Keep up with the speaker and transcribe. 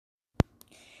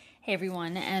Hey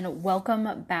everyone, and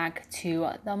welcome back to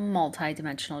the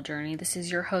Multidimensional Journey. This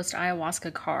is your host,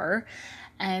 Ayahuasca Carr,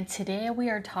 and today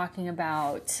we are talking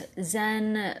about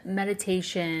Zen,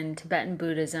 meditation, Tibetan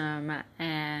Buddhism,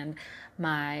 and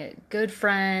my good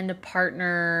friend,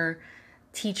 partner,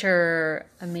 teacher,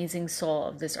 amazing soul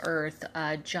of this earth,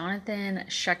 Jonathan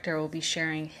Schecter, will be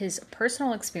sharing his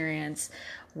personal experience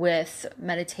with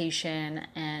meditation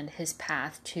and his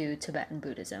path to Tibetan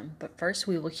Buddhism. But first,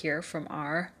 we will hear from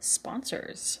our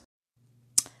sponsors.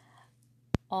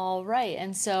 All right,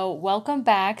 and so welcome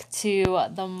back to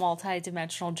the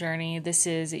Multidimensional Journey. This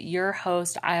is your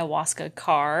host, Ayahuasca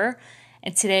Carr,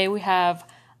 and today we have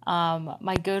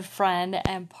my good friend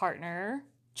and partner,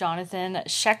 Jonathan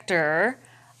Schecter,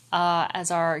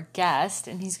 as our guest,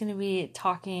 and he's going to be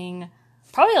talking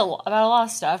probably about a lot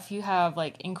of stuff. You have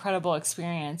like incredible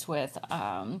experience with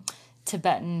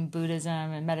Tibetan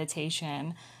Buddhism and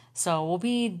meditation, so we'll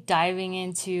be diving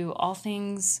into all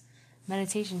things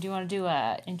meditation. Do you want to do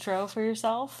an intro for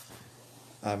yourself?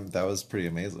 That was pretty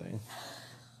amazing.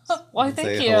 Why,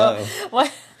 thank you. Hello.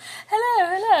 What?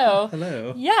 Hello.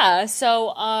 Hello. Yeah.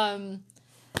 So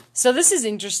this is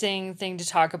an interesting thing to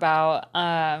talk about.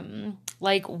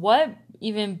 Like, what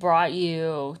even brought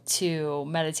you to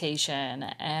meditation,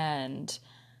 and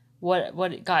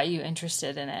what got you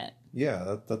interested in it?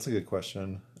 Yeah, that's a good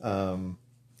question. Okay,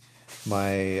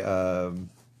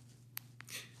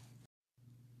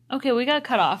 we got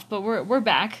cut off, but we're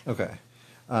back. Okay.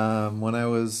 When I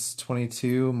was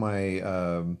 22,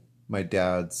 my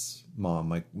dad's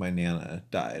mom, my nana,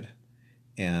 died,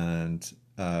 and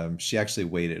she actually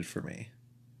waited for me,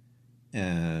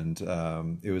 and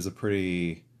it was a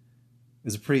pretty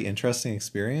interesting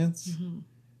experience.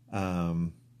 Mm-hmm.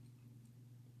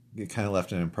 It kind of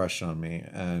left an impression on me,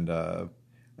 and I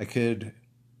could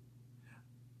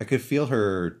feel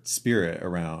her spirit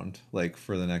around, like,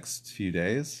 for the next few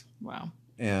days. Wow.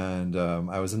 And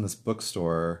I was in this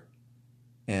bookstore,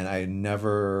 and I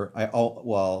never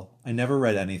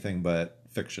read anything but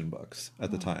fiction books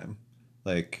at the time,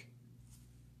 like,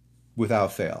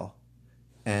 without fail.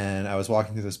 And I was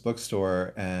walking through this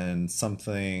bookstore, and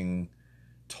something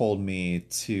told me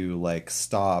to, like,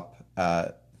 stop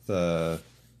at the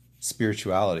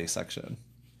spirituality section.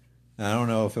 And I don't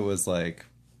know if it was like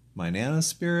my Nana's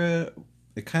spirit.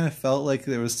 It kind of felt like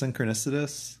there was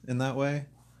synchronicitous in that way.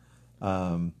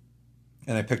 And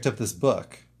I picked up this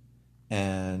book,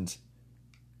 and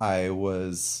I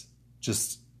was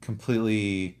just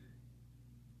completely,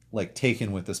 like,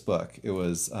 taken with this book. It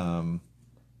was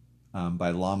by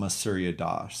Lama Surya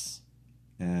Das,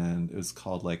 and it was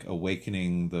called, like,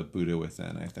 Awakening the Buddha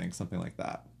Within, I think, something like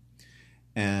that.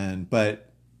 But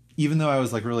even though I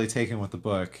was, like, really taken with the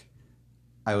book,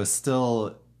 I was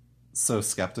still so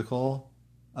skeptical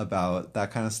about that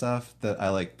kind of stuff that I,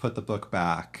 like, put the book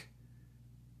back,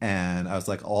 and I was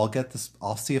like,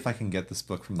 I'll see if I can get this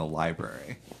book from the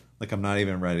library. Like, I'm not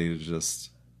even ready to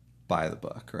just buy the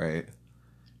book, right?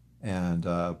 And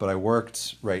but I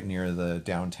worked right near the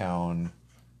downtown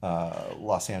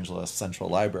Los Angeles Central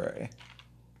Library.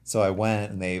 So I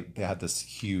went, and they had this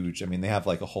huge, they have,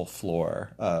 like, a whole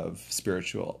floor of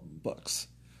spiritual books.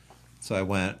 So I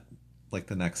went, like,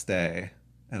 the next day,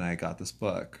 and I got this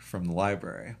book from the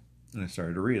library, and I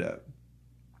started to read it.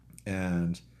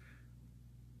 And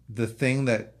the thing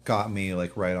that got me,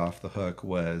 like, right off the hook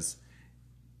was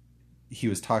he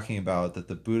was talking about that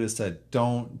the Buddha said,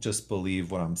 don't just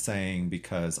believe what I'm saying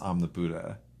because I'm the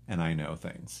Buddha and I know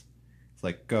things. It's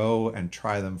like, go and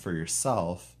try them for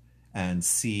yourself and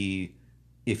see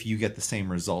if you get the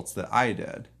same results that I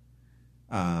did.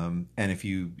 And if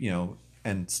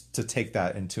and to take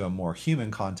that into a more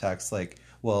human context, like,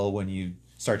 well, when you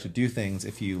start to do things,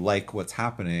 if you like what's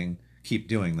happening, keep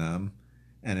doing them.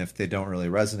 And if they don't really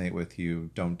resonate with you,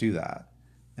 don't do that.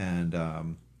 And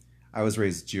I was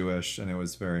raised Jewish, and it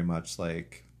was very much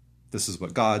like, this is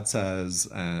what God says,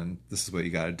 and this is what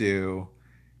you got to do.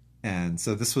 And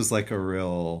so this was like a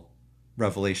real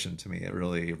revelation to me. It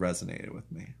really resonated with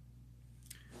me.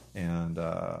 And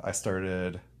I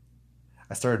started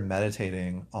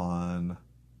meditating on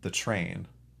the train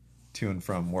to and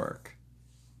from work,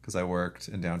 because I worked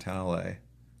in downtown LA,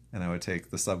 and I would take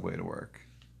the subway to work.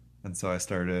 And so I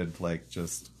started, like,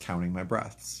 just counting my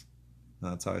breaths.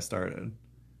 And that's how I started.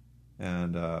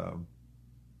 And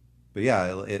but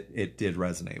yeah, it did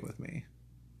resonate with me.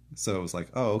 So it was like,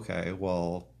 oh, okay,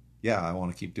 well, yeah, I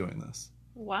want to keep doing this.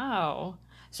 Wow.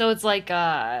 So it's like, so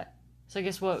I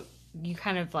guess what you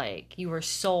kind of, like, you were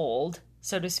sold,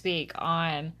 so to speak,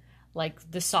 on,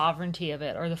 like, the sovereignty of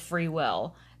it, or the free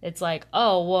will. It's like,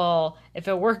 oh, well, if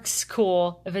it works,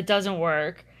 cool. If it doesn't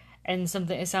work, And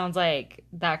something, it sounds like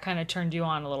that kind of turned you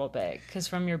on a little bit because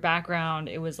from your background,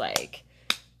 it was like,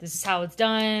 this is how it's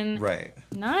done. Right.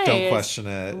 Nice. Don't question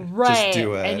it. Right. Just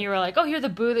do it. And you were like, oh, here the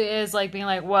Buddha is, like being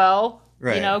like, well,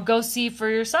 right. Go see for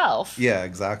yourself. Yeah,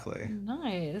 exactly.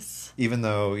 Nice. Even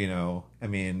though, I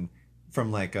mean,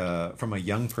 from a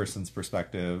young person's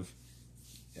perspective,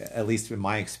 at least in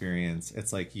my experience,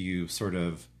 it's like you sort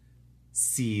of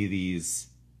see these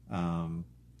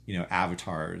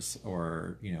avatars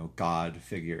or god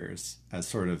figures as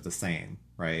sort of the same,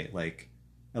 right? Like,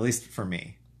 at least for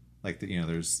me, like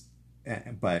there's,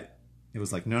 but it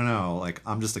was like, no, like,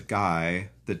 I'm just a guy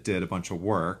that did a bunch of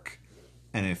work,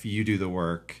 and if you do the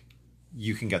work,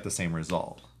 you can get the same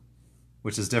result,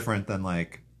 which is different than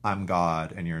like, I'm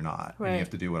God and you're not, right. and you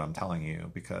have to do what I'm telling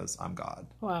you because I'm God.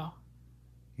 Wow.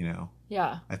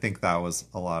 Yeah, I think that was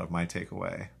a lot of my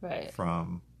takeaway, right,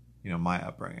 from my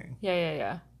upbringing.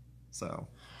 Yeah. So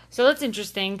that's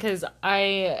interesting because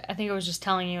I think I was just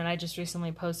telling you, and I just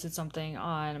recently posted something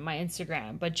on my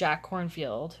Instagram, but Jack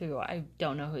Kornfield, who I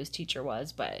don't know who his teacher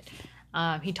was, but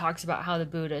he talks about how the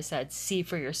Buddha said, see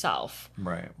for yourself.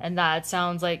 Right. And that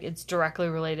sounds like it's directly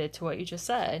related to what you just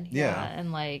said. Yeah.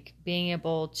 And like being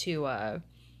able to,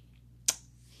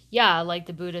 like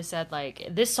the Buddha said, like,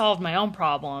 this solved my own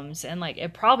problems and like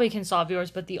it probably can solve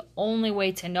yours, but the only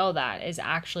way to know that is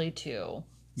actually to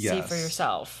see for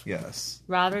yourself. Yes.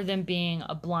 Rather than being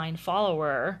a blind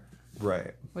follower.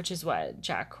 Right. Which is what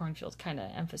Jack Kornfield kind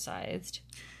of emphasized.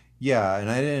 Yeah, and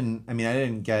I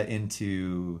didn't get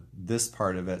into this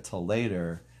part of it till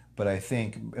later, but I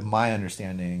think my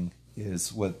understanding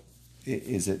is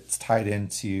it's tied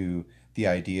into the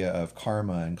idea of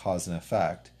karma and cause and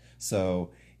effect.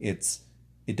 So it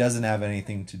doesn't have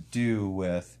anything to do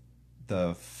with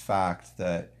the fact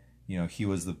that he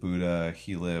was the Buddha,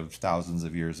 he lived thousands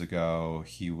of years ago,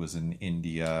 he was in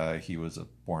India, he was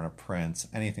born a prince,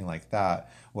 anything like that.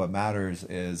 What matters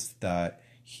is that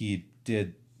he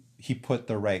put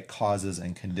the right causes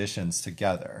and conditions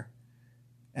together,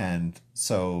 and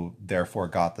so therefore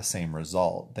got the same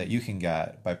result that you can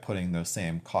get by putting those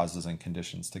same causes and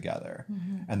conditions together.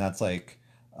 Mm-hmm. And that's like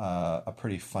a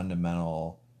pretty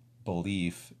fundamental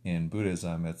belief in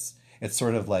Buddhism. It's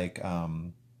sort of like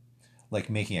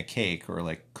making a cake or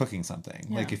like cooking something.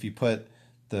 Yeah. Like if you put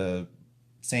the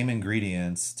same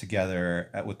ingredients together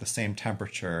with the same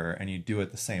temperature and you do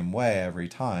it the same way every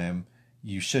time,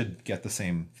 you should get the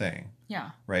same thing.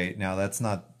 Yeah. Right? Now, that's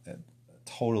not a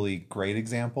totally great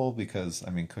example because, I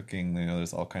mean, cooking,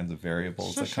 there's all kinds of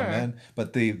variables that come in.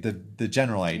 But the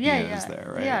general idea is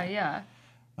there, right? Yeah.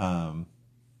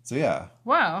 So, yeah.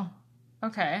 Wow.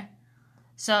 Okay.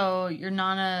 So, your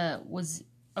Nana was...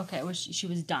 Okay, she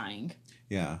was dying.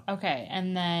 Yeah. Okay,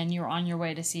 and then you were on your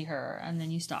way to see her, and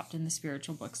then you stopped in the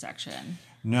spiritual book section.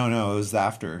 No, it was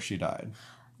after she died.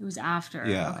 It was after.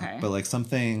 Yeah. Okay. But like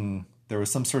there was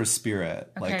some sort of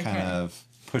spirit, kind of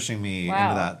pushing me into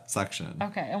that section.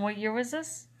 Okay, and what year was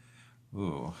this?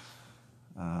 Ooh,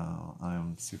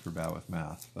 I'm super bad with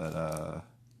math, but oh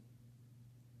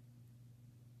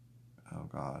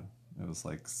god, it was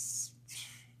like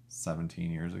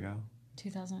 17 years ago.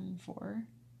 2004.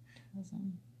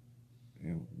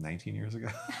 19 years ago.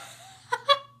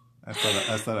 I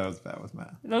thought I was bad with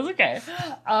math. That's okay.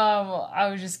 I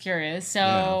was just curious.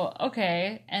 So,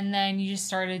 okay. And then you just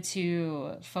started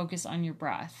to focus on your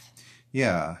breath.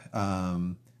 Yeah.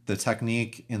 The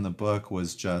technique in the book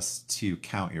was just to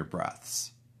count your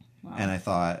breaths. Wow. And I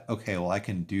thought, okay, well, I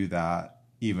can do that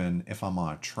even if I'm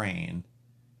on a train,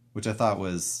 which I thought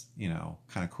was,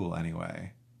 kind of cool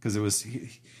anyway. Because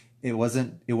it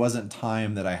wasn't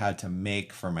time that I had to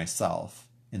make for myself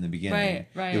in the beginning.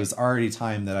 Right. It was already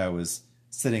time that I was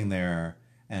sitting there,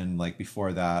 and like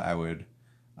before that I would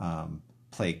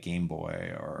play Game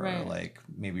Boy or like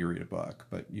maybe read a book,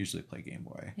 but usually play Game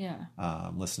Boy. Yeah.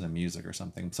 Listen to music or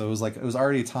something. So it was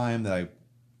already time that I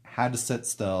had to sit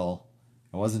still.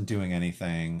 I wasn't doing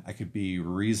anything. I could be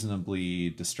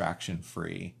reasonably distraction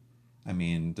free. I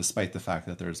mean, despite the fact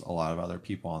that there's a lot of other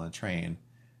people on the train.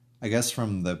 I guess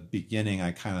from the beginning,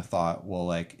 I kind of thought, well,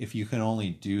 like, if you can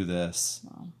only do this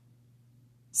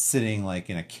sitting like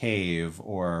in a cave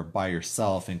or by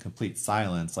yourself in complete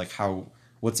silence, like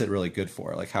what's it really good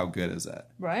for? Like, how good is it?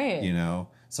 Right.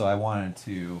 So I wanted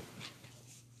to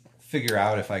figure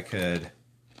out if I could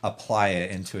apply it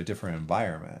into a different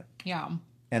environment. Yeah.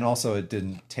 And also it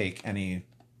didn't take any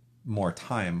more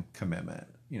time commitment,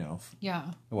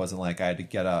 Yeah. It wasn't like I had to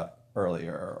get up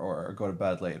earlier or go to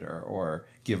bed later or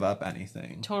give up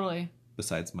anything. Totally.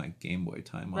 Besides my Game Boy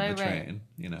time on the train,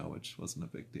 which wasn't a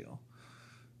big deal.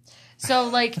 So,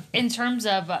 like, in terms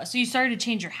of, so you started to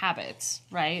change your habits,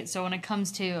 right? So when it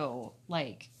comes to,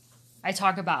 like, I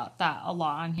talk about that a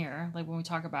lot on here, like when we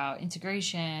talk about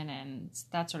integration and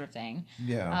that sort of thing.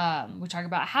 Yeah. We talk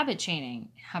about habit chaining.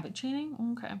 Habit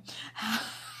chaining? Okay.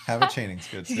 Habit chaining's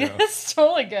good too. Yeah, it's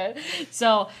totally good.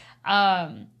 So,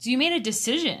 so you made a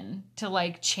decision to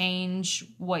like change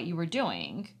what you were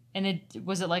doing, and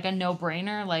was it like a no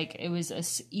brainer? Like it was a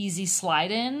easy slide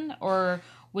in, or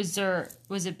was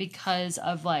it because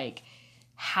of like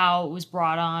how it was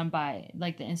brought on by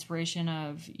like the inspiration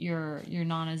of your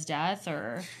nana's death,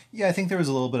 or Yeah, I think there was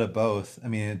a little bit of both. I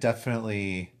mean, it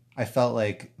definitely. I felt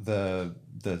like the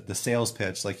sales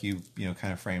pitch, like you know,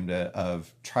 kind of framed it,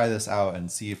 of try this out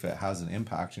and see if it has an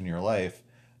impact in your life.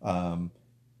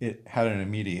 It had an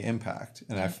immediate impact,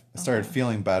 and I started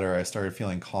feeling better. I started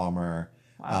feeling calmer.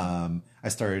 Wow. I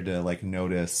started to like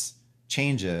notice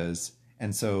changes,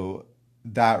 and so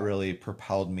that really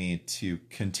propelled me to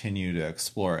continue to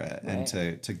explore it and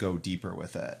Right. to go deeper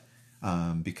with it,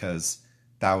 because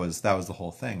that was the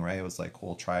whole thing, right? It was like,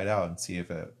 well, try it out and see if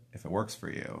it works for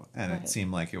you, and it Right.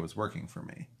 seemed like it was working for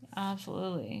me.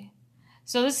 Absolutely.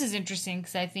 So this is interesting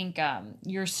because I think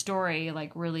your story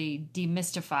like really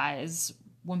demystifies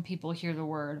when people hear the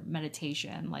word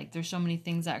meditation. Like there's so many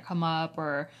things that come up,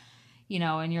 or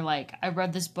and you're like, I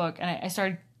read this book and I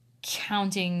started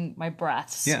counting my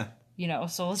breaths. Yeah,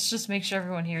 So let's just make sure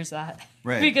everyone hears that.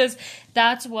 right, Because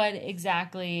that's what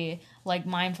exactly like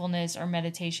mindfulness or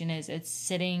meditation is. It's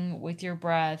sitting with your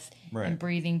breath and right,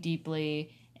 breathing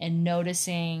deeply and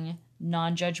noticing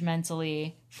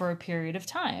non-judgmentally for a period of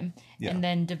time, yeah, and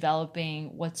then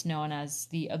developing what's known as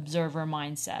the observer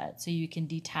mindset, so you can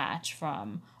detach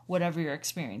from whatever you're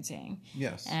experiencing.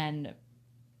 yes, And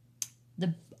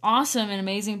the awesome and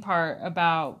amazing part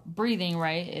about breathing,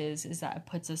 right, is that it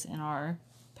puts us in our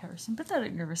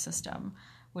parasympathetic nervous system,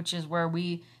 which is where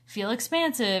we feel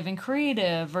expansive and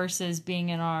creative, versus being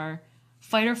in our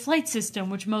fight or flight system,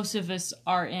 which most of us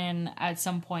are in at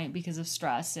some point because of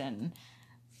stress and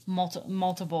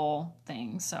multiple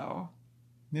things. So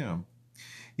yeah,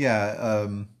 yeah.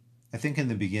 I think in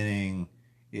the beginning,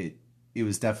 it it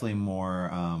was definitely more,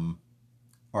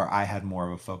 or I had more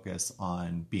of a focus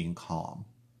on being calm,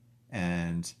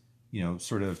 and you know,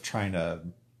 sort of trying to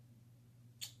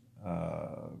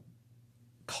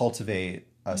cultivate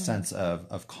a sense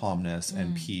of calmness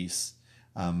and peace,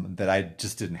 that I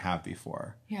just didn't have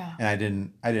before. yeah. And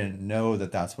I didn't know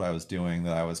that that's what I was doing,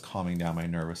 that I was calming down my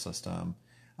nervous system.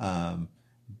 Um,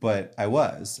 but I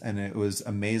was, and it was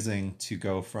amazing to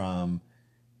go from,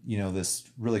 you know, this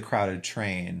really crowded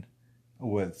train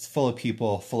with full of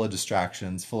people, full of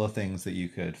distractions, full of things that you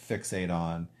could fixate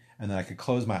on, and then I could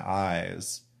close my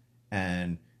eyes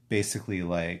and basically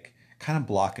like kind of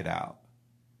block it out,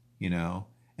 you know?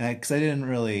 And because I didn't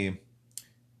really,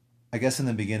 I guess in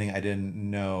the beginning, I didn't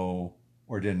know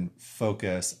or didn't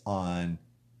focus on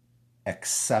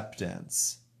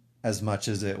acceptance as much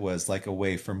as it was like a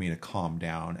way for me to calm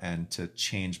down and to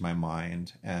change my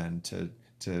mind and to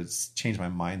change my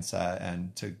mindset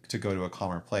and to go to a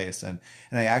calmer place. And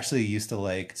I actually used to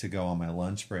like to go on my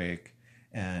lunch break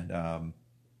and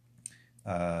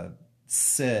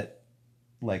sit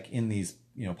like in these,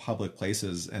 you know, public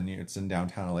places, and it's in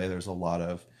downtown LA. There's a lot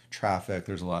of traffic,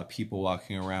 there's a lot of people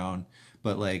walking around,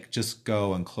 but like just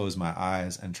go and close my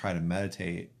eyes and try to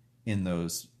meditate in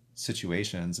those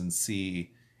situations and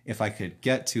see if I could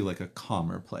get to like a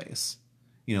calmer place,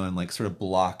 you know, and like sort of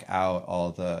block out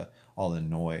all the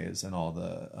noise and all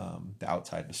the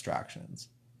outside distractions.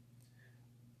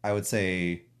 I would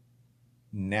say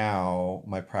now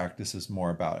my practice is more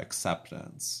about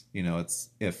acceptance. You know, it's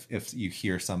if you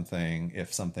hear something,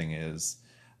 if something is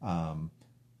um,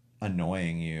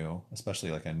 annoying you, especially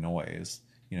like a noise,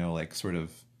 you know, like sort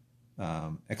of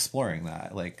exploring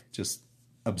that, like just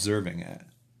observing it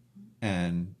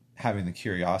and having the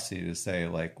curiosity to say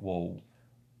like, well,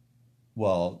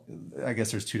 I guess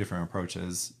there's two different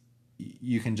approaches.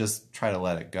 You can just try to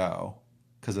let it go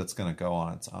because it's going to go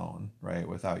on its own, right?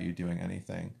 Without you doing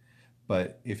anything.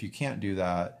 But if you can't do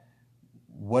that,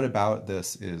 what about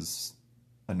this is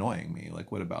annoying me?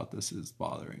 Like, what about this is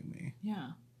bothering me? Yeah.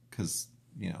 Because,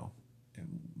 you know,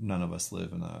 none of us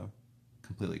live in a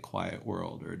completely quiet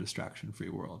world or a distraction free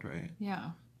world, right?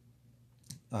 Yeah.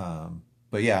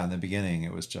 But yeah, in the beginning,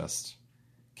 it was just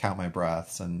count my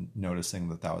breaths and noticing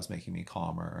that that was making me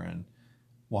calmer and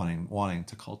wanting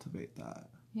to cultivate that,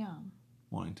 Yeah.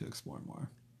 wanting to explore more.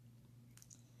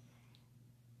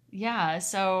 Yeah.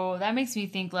 So that makes me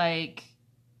think like,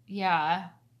 yeah.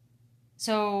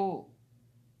 So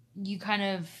you kind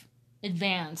of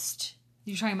advanced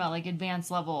you're talking about like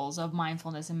advanced levels of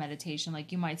mindfulness and meditation.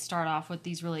 Like you might start off with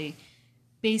these really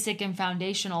basic and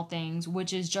foundational things,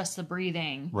 which is just the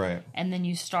breathing. Right. And then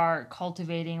you start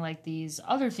cultivating like these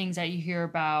other things that you hear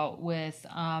about with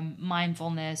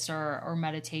mindfulness or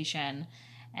meditation.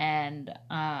 And,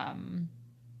 and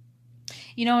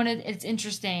it's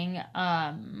interesting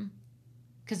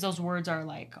because those words are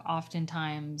like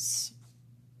oftentimes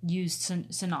used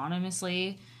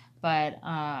synonymously. But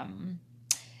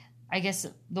I guess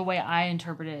the way I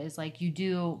interpret it is like you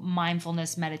do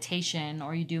mindfulness meditation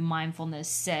or you do mindfulness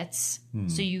sits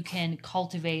so you can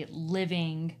cultivate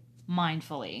living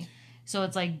mindfully. So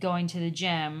it's like going to the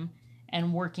gym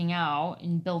and working out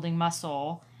and building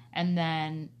muscle, and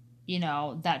then,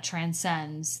 that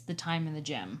transcends the time in the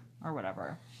gym or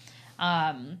whatever.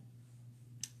 And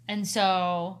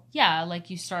so, yeah, like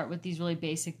you start with these really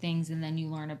basic things and then you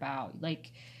learn about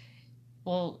like,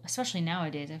 well, especially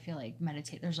nowadays, I feel like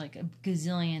there's like a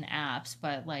gazillion apps,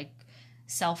 but like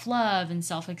self-love and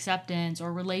self-acceptance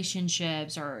or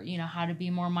relationships or, how to be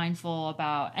more mindful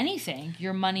about anything,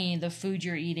 your money, the food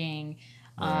you're eating,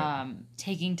 Right.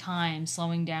 taking time,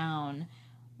 slowing down.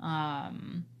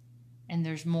 And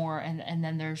there's more. And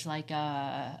then there's like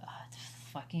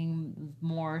fucking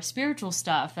more spiritual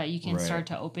stuff that you can Right. start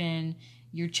to open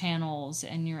your channels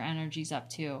and your energies up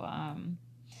to.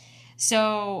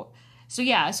 So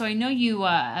yeah, so I know you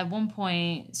at one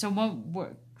point. So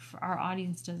our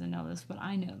audience doesn't know this, but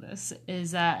I know this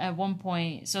is that at one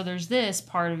point. So there's this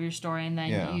part of your story, and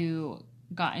then you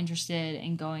got interested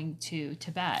in going to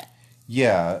Tibet.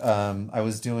 Yeah, I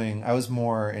was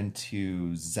more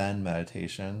into Zen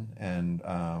meditation and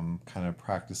kind of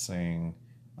practicing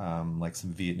like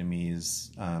some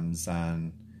Vietnamese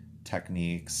Zen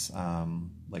techniques,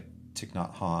 like Thich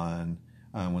Nhat Hanh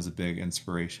was a big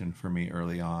inspiration for me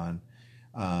early on.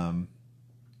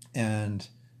 And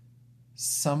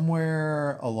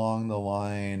somewhere along the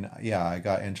line, I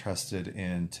got interested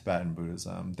in Tibetan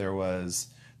Buddhism. There was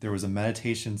a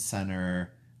meditation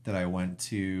center that I went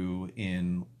to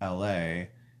in LA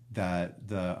that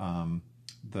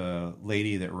the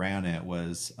lady that ran it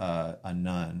was a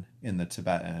nun in the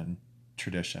Tibetan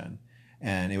tradition,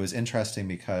 and it was interesting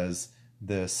because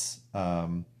this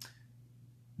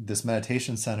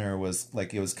meditation center was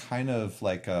like, it was kind of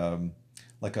like a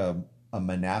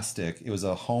monastic. It was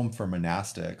a home for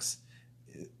monastics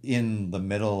in the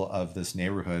middle of this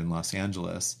neighborhood in Los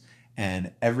Angeles,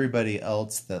 and everybody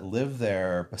else that lived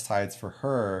there besides for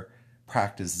her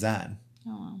practiced Zen.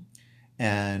 Oh.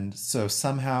 And so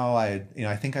somehow I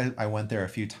think I went there a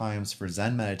few times for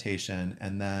Zen meditation,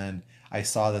 and then I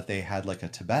saw that they had like a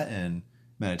Tibetan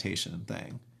meditation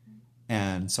thing.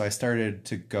 And so I started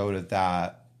to go to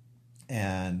that,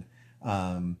 and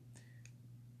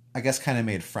I guess kind of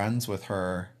made friends with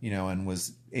her, and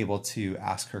was able to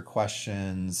ask her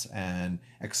questions and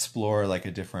explore like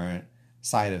a different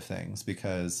side of things,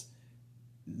 because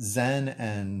Zen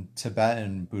and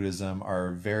Tibetan Buddhism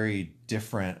are very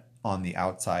different on the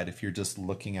outside if you're just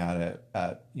looking at it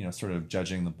sort of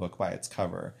judging the book by its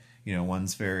cover.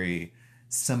 One's very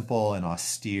simple and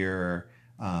austere.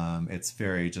 It's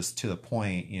very just to the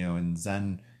point. In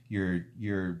Zen,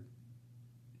 you're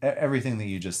everything that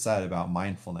you just said about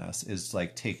mindfulness is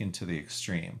like taken to the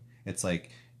extreme. It's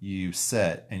like you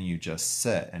sit and you just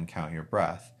sit and count your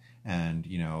breath, and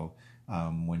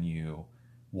when you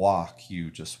walk,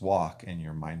 you just walk and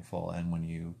you're mindful, and when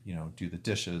you do the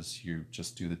dishes, you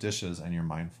just do the dishes and you're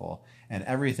mindful, and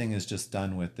everything is just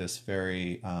done with this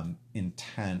very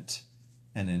intense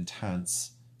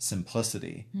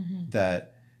simplicity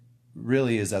that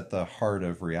really is at the heart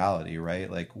of reality,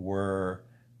 right? Like we're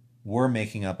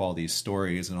making up all these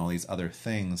stories and all these other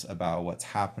things about what's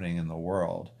happening in the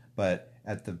world, but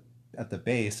at the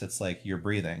base, it's like you're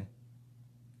breathing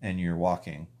and you're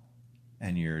walking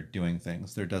and you're doing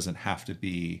things. There doesn't have to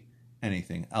be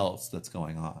anything else that's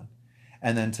going on.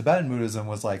 And then Tibetan Buddhism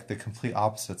was like the complete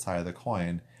opposite side of the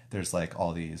coin. There's like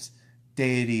all these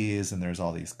deities, and there's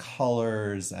all these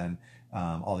colors, and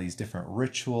all these different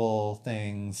ritual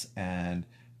things. And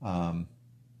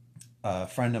a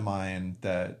friend of mine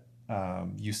that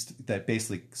that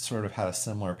basically sort of had a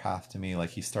similar path to me.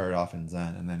 Like he started off in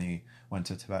Zen and then he went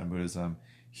to Tibetan Buddhism.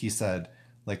 He said,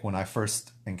 like, when I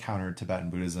first encountered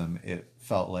Tibetan Buddhism, it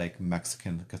felt like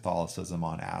Mexican Catholicism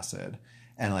on acid.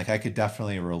 And like I could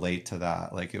definitely relate to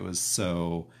that. Like it was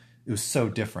so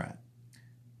different.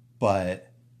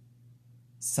 But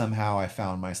somehow I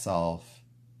found myself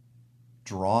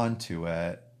drawn to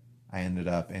it. I ended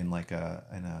up in like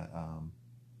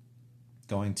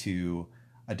going to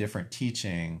a different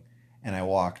teaching, And I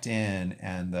walked in,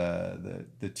 and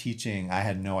the teaching, I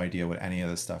had no idea what any of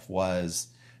this stuff was.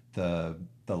 The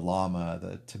Lama,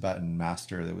 the Tibetan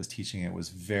master that was teaching it, was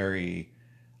very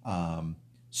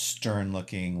stern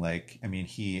looking. Like, I mean,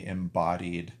 he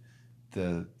embodied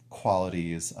the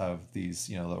qualities of these,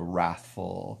 the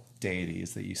wrathful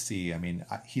deities that you see. I mean,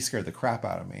 he scared the crap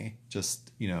out of me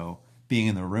just, being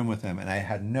in the room with him, and I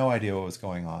had no idea what was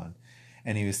going on.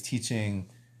 And he was doing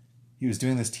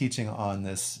this teaching on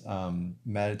this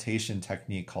meditation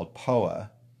technique called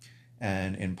POA.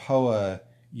 And in POA,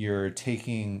 you're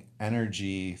taking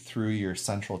energy through your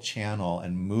central channel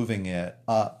and moving it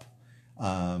up,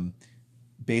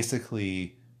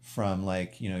 basically from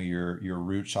like, your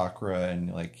root chakra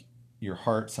and like your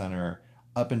heart center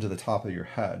up into the top of your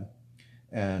head.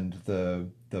 And the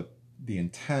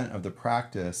intent of the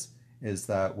practice is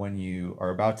that when you are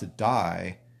about to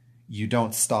die, you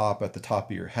don't stop at the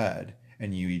top of your head,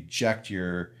 and you eject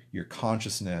your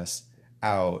consciousness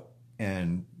out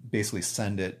and basically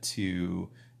send it to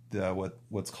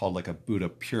what's called like a Buddha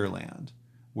Pure Land,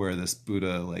 where this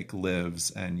Buddha like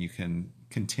lives, and you can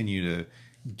continue to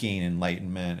gain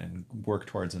enlightenment and work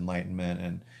towards enlightenment,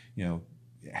 and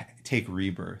take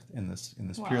rebirth in this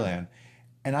Wow. Pure Land.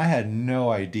 And I had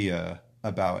no idea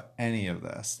about any of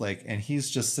this. Like, and he's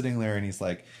just sitting there, and he's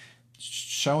like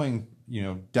showing,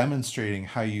 demonstrating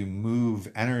how you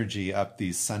move energy up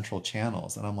these central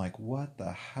channels. And I'm like, what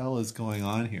the hell is going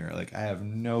on here? Like, I have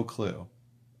no clue.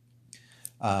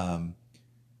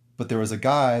 But there was a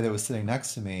guy that was sitting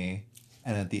next to me,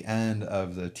 and at the end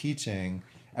of the teaching,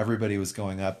 everybody was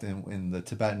going up. In the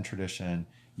Tibetan tradition,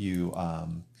 you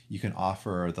can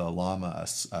offer the Lama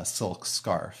a silk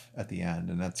scarf at the end,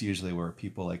 and that's usually where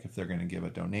people, like, if they're going to give a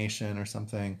donation or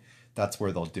something, that's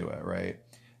where they'll do it, right?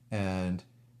 And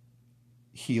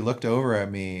he looked over at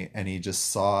me, and he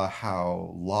just saw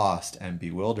how lost and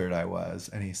bewildered I was.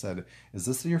 And he said, "Is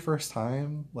this your first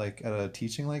time like at a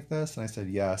teaching like this?" And I said,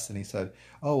 "Yes." And he said,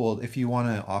 "Oh, well, if you want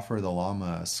to offer the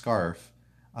Lama a scarf,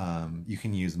 you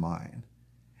can use mine."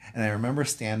 And I remember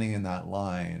standing in that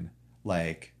line,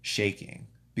 like shaking,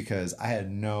 because I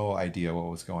had no idea what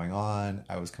was going on.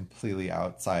 I was completely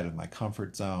outside of my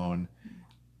comfort zone.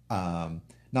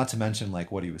 Not to mention,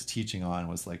 like, what he was teaching on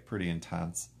was like pretty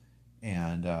intense.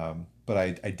 And but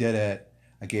I did it.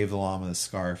 I gave the Lama the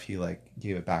scarf. He like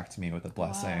gave it back to me with a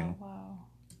blessing. Wow, wow.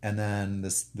 And then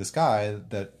this guy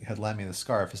that had lent me the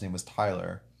scarf, his name was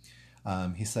Tyler.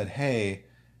 He said, "Hey,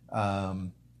 I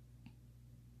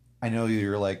know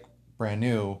you're like brand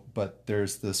new, but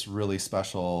there's this really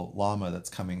special Lama that's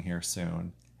coming here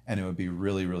soon, and it would be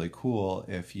really, really cool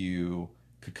if you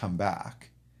could come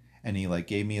back." And he like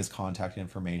gave me his contact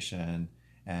information,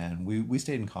 and we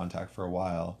stayed in contact for a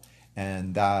while.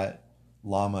 And that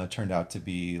Lama turned out to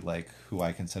be like who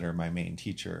I consider my main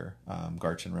teacher,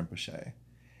 Garchen Rinpoche.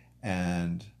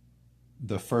 And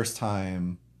the first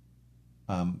time,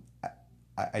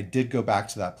 I did go back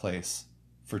to that place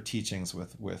for teachings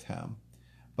with him.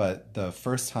 But the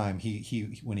first time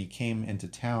he when he came into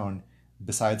town,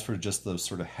 besides for just those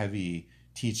sort of heavy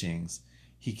teachings,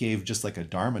 he gave just like a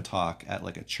Dharma talk at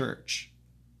like a church.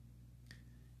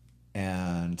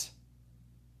 And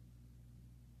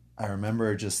I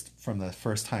remember just from the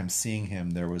first time seeing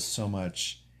him, there was so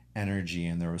much energy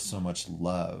and there was so much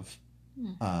love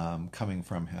coming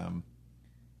from him.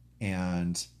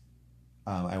 And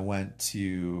I went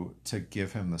to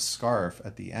give him the scarf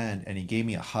at the end, and he gave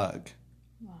me a hug.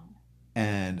 Wow.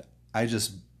 And I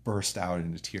just burst out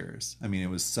into tears. I mean, it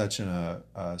was such a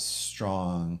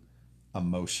strong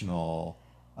emotional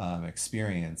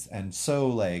experience, and so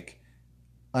like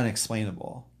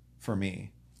unexplainable for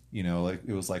me. Like,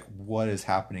 it was like, what is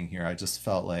happening here? I just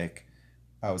felt like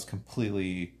I was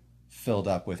completely filled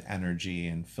up with energy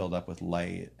and filled up with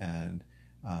light. And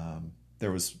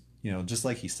there was, just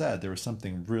like he said, there was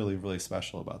something really, really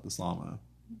special about this Lama.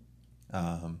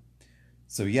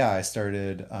 So yeah, I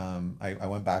started, I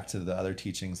went back to the other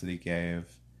teachings that he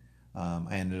gave.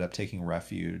 I ended up taking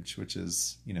refuge, which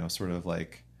is, sort of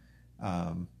like,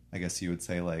 I guess you would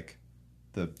say like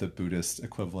the Buddhist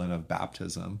equivalent of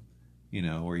baptism,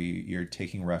 where you're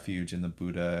taking refuge in the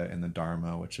Buddha and the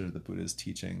Dharma, which are the Buddha's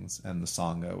teachings, and the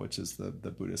Sangha, which is the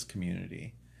Buddhist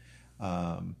community.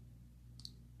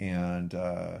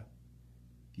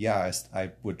 Yeah,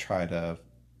 I would try to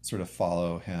sort of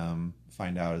follow him,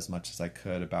 find out as much as I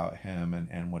could about him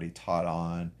and what he taught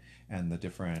on, and the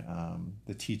different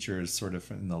the teachers sort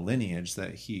of in the lineage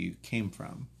that he came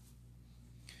from.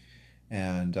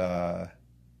 And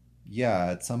yeah,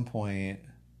 at some point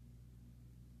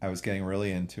I was getting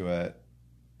really into it.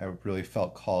 I really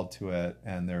felt called to it,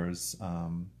 and there was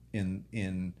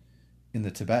in in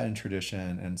the Tibetan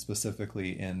tradition, and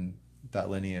specifically in that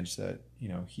lineage that,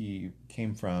 he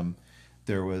came from,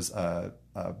 there was a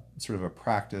sort of a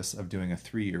practice of doing a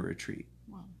 3-year retreat.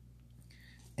 Wow.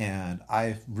 And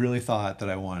I really thought that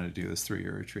I wanted to do this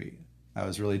 3-year retreat. I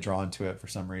was really drawn to it for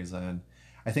some reason.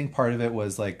 I think part of it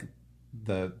was like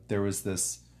there was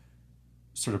this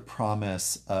sort of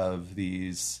promise of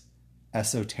these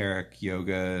esoteric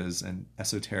yogas and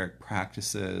esoteric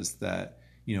practices that,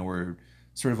 were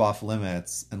sort of off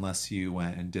limits unless you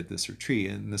went and did this retreat.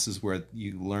 And this is where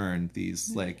you learned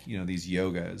these, like, these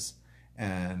yogas,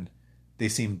 and they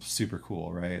seem super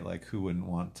cool, right? Like, who wouldn't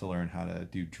want to learn how to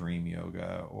do dream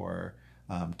yoga, or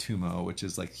tumo, which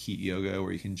is like heat yoga,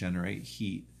 where you can generate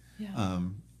heat,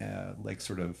 like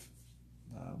sort of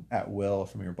at will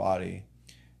from your body.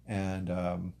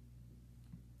 And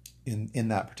in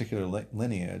that particular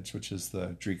lineage, which is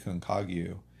the Drikung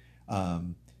Kagyu,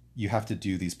 you have to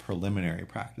do these preliminary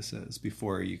practices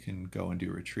before you can go and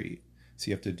do retreat. So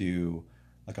you have to do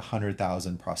like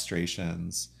 100,000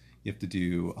 prostrations. You have to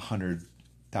do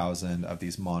 100,000 of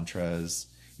these mantras.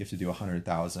 You have to do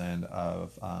 100,000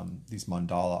 of these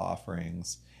mandala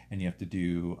offerings, and you have to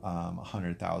do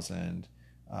 100,000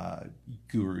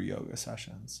 guru yoga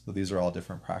sessions. So these are all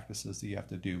different practices that you have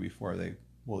to do before they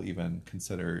will even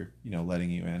consider,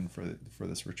 letting you in for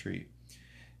this retreat.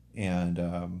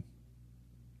 And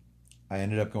I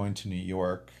ended up going to New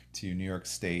York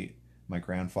State. My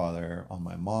grandfather on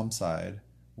my mom's side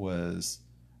was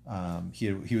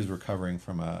he was recovering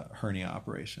from a hernia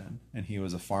operation, and he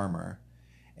was a farmer.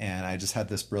 And I just had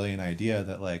this brilliant idea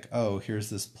that, like, oh, here's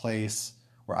this place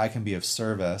where I can be of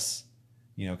service,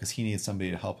 because he needs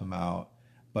somebody to help him out,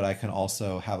 but I can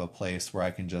also have a place where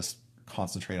I can just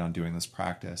concentrate on doing this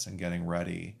practice and getting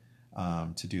ready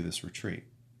to do this retreat.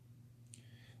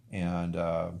 And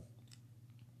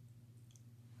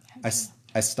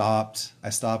I stopped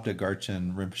at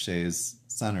Garchen Rinpoche's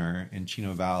center in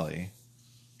Chino Valley,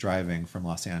 driving from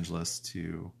Los Angeles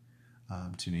to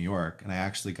New York, and I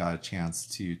actually got a chance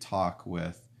to talk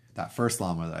with that first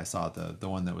Lama that I saw, the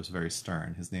one that was very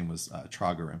stern. His name was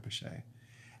Traga Rinpoche.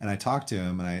 And I talked to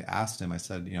him and I asked him, I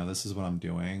said, this is what I'm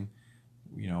doing.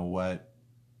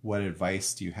 What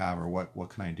advice do you have, or what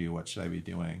can I do? What should I be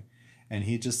doing? And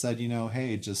he just said,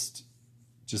 hey, just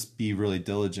be really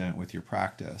diligent with your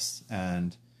practice,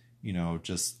 and,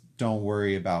 just don't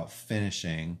worry about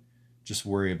finishing. Just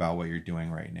worry about what you're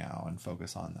doing right now and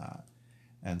focus on that.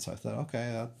 And so I thought,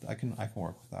 okay, I can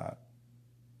work with that.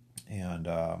 And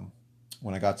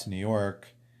when I got to New York,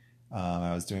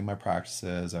 I was doing my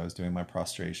practices. I was doing my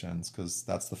prostrations, because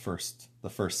that's the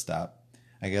first step.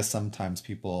 I guess sometimes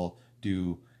people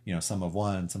do, some of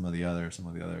one, some of the other.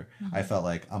 Mm-hmm. I felt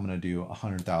like I'm going to do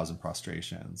 100,000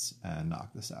 prostrations and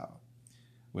knock this out,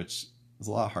 which is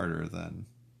a lot harder than,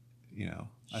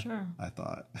 Sure. I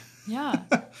thought. Yeah.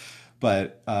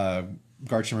 But Garchen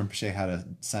Rinpoche had a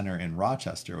center in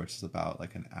Rochester, which is about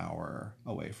like an hour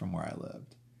away from where I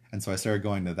lived. And so I started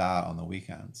going to that on the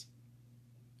weekends.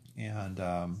 And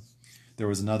there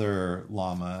was another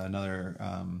Lama,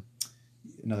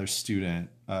 another student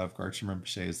of Garchen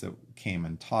Rinpoche's that came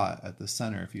and taught at the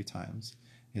center a few times.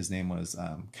 His name was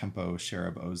Kempo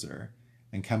Sherab Ozer.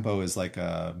 And Kempo is like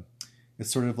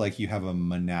it's sort of like you have a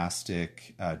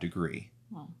monastic degree.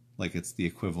 Wow. Like it's the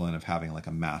equivalent of having like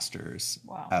a master's.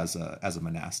 Wow. as a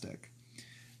monastic.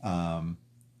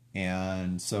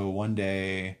 And so one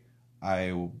day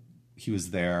he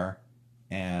was there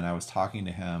and I was talking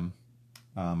to him.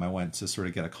 I went to sort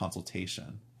of get a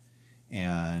consultation,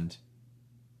 and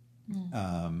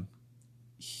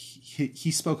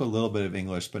he spoke a little bit of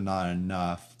English, but not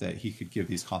enough that he could give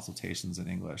these consultations in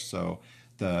English. So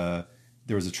there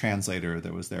was a translator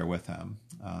that was there with him.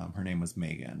 Her name was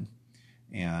Megan.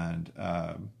 And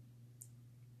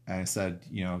I said,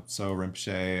 so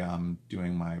Rinpoche, I'm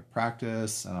doing my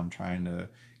practice and I'm trying to,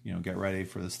 get ready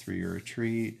for this 3-year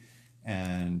retreat.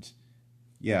 And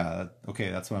yeah, okay,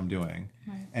 that's what I'm doing.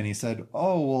 Right. And he said,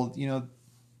 oh, well,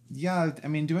 yeah, I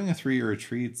mean, doing a 3-year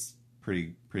retreat's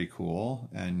pretty cool,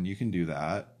 and you can do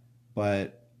that.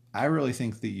 But I really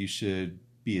think that you should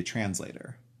be a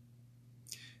translator.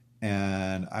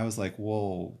 And I was like,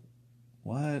 whoa,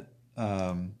 what?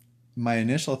 My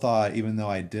initial thought, even though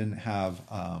I didn't have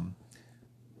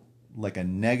like a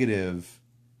negative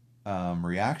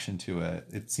reaction to it,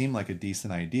 it seemed like a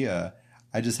decent idea.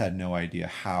 I just had no idea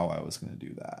how I was going to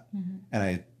do that. Mm-hmm. And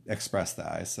I expressed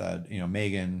that. I said,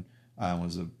 Megan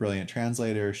was a brilliant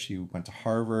translator. She went to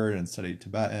Harvard and studied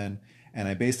Tibetan. And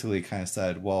I basically kind of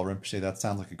said, well, Rinpoche, that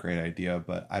sounds like a great idea,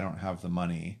 but I don't have the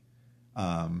money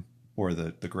or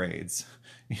the grades,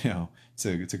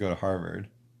 to go to Harvard.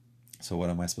 So what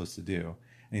am I supposed to do?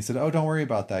 And he said, oh, don't worry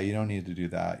about that. You don't need to do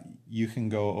that. You can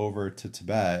go over to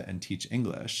Tibet and teach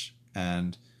English,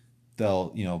 and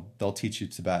they'll teach you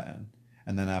Tibetan.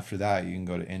 And then after that, you can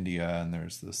go to India, and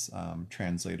there's this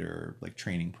translator like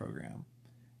training program.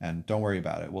 And don't worry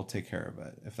about it. We'll take care of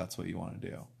it if that's what you want to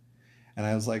do. And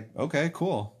I was like, okay,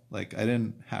 cool. Like, I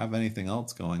didn't have anything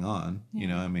else going on. Yeah. You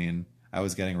know, I mean, I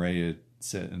was getting ready to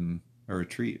sit in a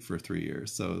retreat for 3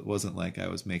 years. So it wasn't like I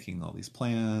was making all these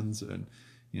plans and,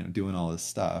 doing all this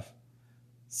stuff.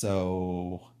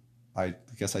 So I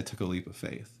guess I took a leap of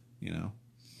faith,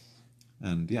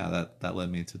 and yeah, that led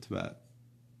me to Tibet.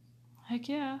 Heck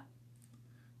yeah.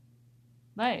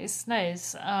 Nice.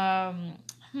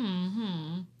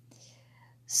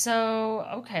 So,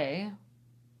 okay.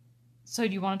 So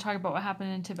do you want to talk about what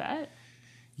happened in Tibet?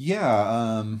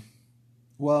 Yeah.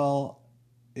 Well,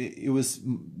 it was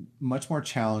much more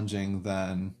challenging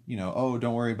than, oh,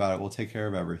 don't worry about it. We'll take care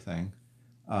of everything.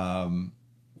 I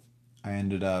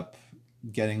ended up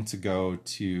getting to go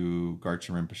to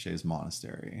Garchen Rinpoche's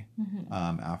monastery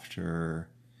after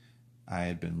I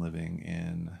had been living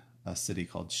in a city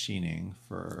called Xining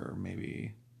for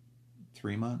maybe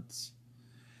 3 months.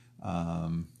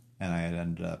 And I had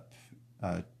ended up,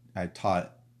 I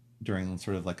taught during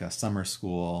sort of like a summer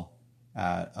school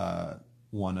at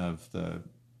one of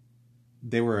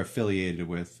they were affiliated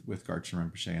with Garchen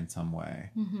Rinpoche in some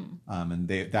way. And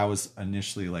that was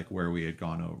initially like where we had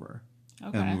gone over.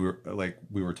 Okay. And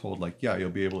we were told like, yeah,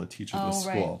 you'll be able to teach at this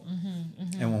school.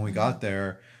 And when we got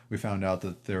there, we found out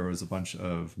that there was a bunch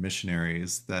of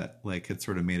missionaries that like had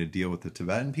sort of made a deal with the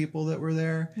Tibetan people that were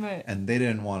there. Right. And they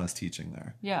didn't want us teaching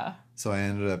there. Yeah. So I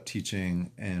ended up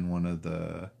teaching in one of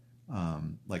the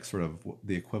like sort of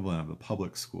the equivalent of a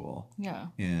public school. Yeah.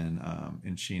 In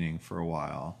Xining for a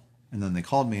while. And then they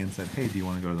called me and said, hey, do you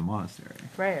want to go to the monastery?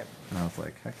 Right. And I was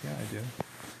like, heck yeah, I do.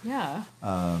 Yeah.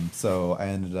 So I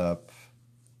ended up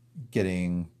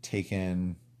getting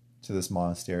taken to this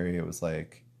monastery. It was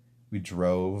like we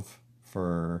drove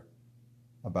for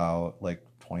about like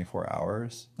 24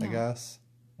 hours, I guess.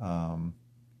 Kind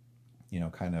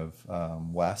of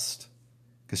west.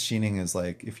 Because Xining is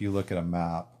like, if you look at a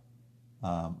map,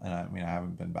 and I mean, I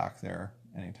haven't been back there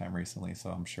anytime recently, so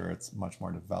I'm sure it's much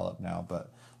more developed now,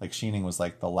 but like Xining was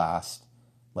like the last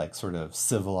like sort of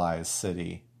civilized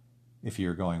city if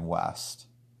you're going west.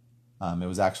 It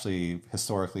was actually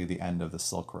historically the end of the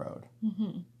Silk Road.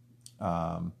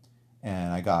 And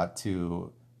I got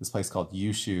to this place called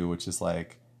Yushu, which is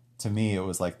like, to me, it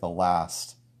was like the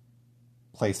last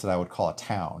place that I would call a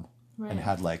town. Right. And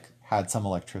had some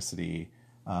electricity,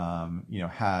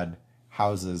 had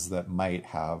houses that might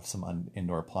have some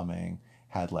indoor plumbing,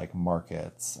 had like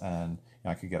markets, and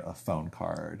I could get a phone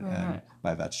card and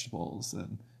buy vegetables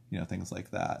and things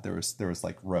like that. There was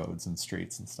like roads and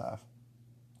streets and stuff.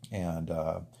 And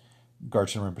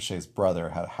Garchen Rinpoche's brother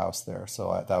had a house there,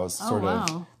 so that was sort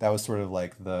of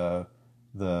like the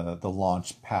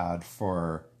launch pad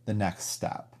for the next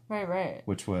step. Right.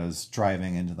 Which was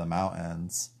driving into the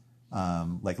mountains.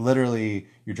 Like literally,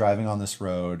 you're driving on this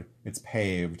road. It's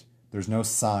paved. There's no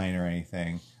sign or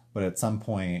anything. But at some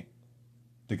point,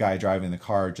 the guy driving the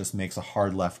car just makes a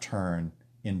hard left turn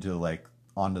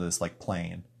onto this like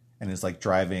plain, and is like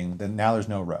driving. Then now there's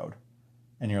no road.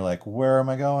 And you're like, where am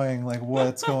I going? Like,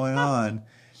 what's going on?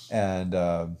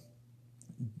 And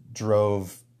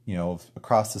drove,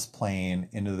 across this plain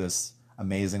into this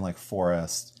amazing like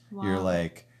forest. Wow. You're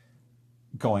like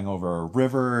going over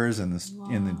rivers and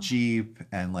in the Jeep,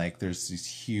 and like there's these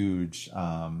huge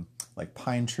like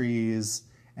pine trees,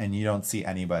 and you don't see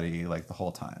anybody like the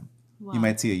whole time. Wow. You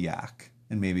might see a yak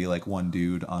and maybe like one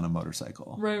dude on a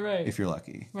motorcycle. Right. If you're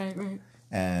lucky. Right.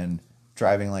 And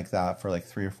driving like that for like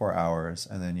 3 or 4 hours,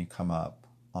 and then you come up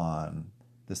on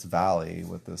this valley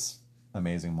with this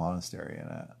amazing monastery in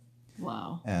it.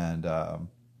 Wow. And I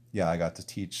got to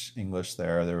teach English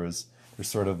there. There's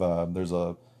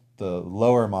the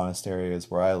lower monastery is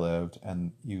where I lived,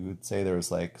 and you would say there was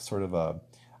like sort of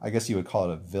I guess you would call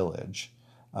it a village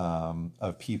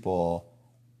of people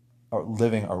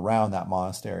living around that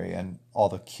monastery, and all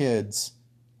the kids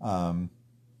from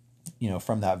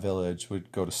that village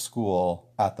would go to school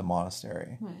at the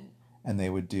monastery. Right. And they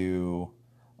would do,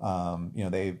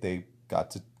 they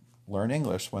got to learn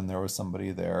English when there was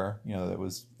somebody there, that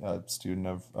was a student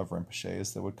of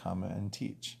Rinpoche's that would come and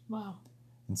teach. Wow.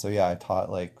 And so, I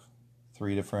taught like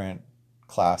 3 different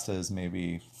classes,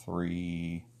 maybe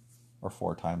 3 or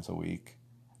 4 times a week.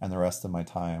 And the rest of my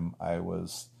time I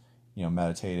was,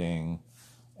 meditating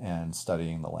and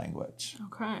studying the language.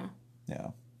 Okay.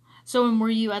 Yeah. So when were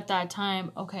you at that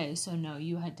time? Okay, so no,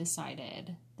 you had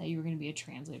decided that you were going to be a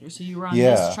translator. So you were on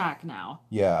Yeah. this track now.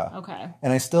 Yeah. Okay.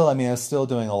 And I was still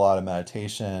doing a lot of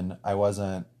meditation. I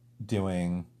wasn't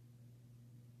doing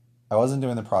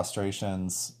the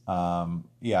prostrations.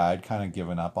 I'd kind of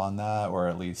given up on that, or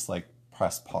at least like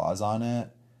pressed pause on it.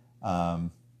 I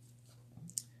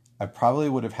probably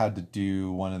would have had to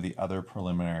do one of the other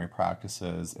preliminary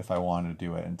practices if I wanted to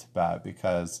do it in Tibet,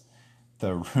 because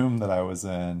the room that I was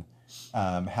in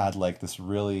had like this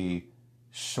really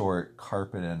short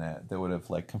carpet in it that would have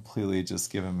like completely just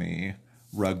given me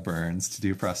rug burns to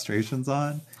do prostrations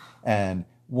on. And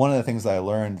one of the things that I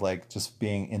learned, like just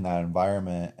being in that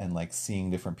environment and like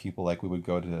seeing different people, like we would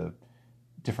go to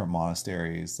different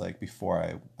monasteries like before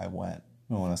I went,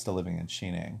 when I was still living in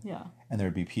Xining. Yeah. And there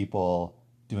would be people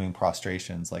doing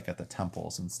prostrations like at the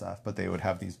temples and stuff, but they would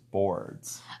have these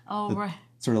boards. Oh, right.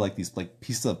 Sort of like these like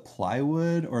pieces of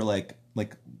plywood, or like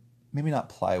maybe not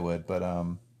plywood, but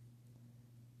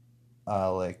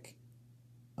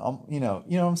you know what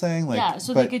I'm saying? Like, yeah,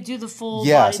 so they could do the full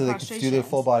yeah, body so they could do the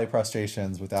full body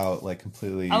prostrations without like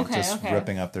completely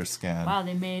ripping up their skin. Wow,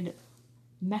 they made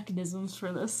mechanisms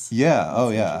for this. Yeah.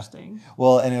 That's interesting.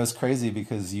 Well, and it was crazy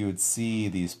because you would see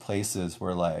these places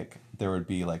where like there would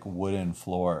be like wooden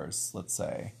floors, let's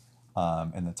say,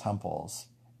 in the temples,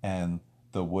 and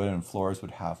the wooden floors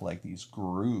would have like these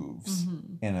grooves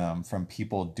in them from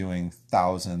people doing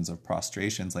thousands of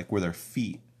prostrations, like where their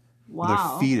feet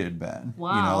had been.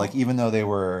 Wow. You know, like even though they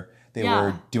were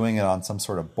doing it on some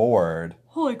sort of board.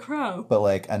 Holy crap. But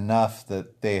like enough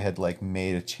that they had like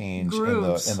made a change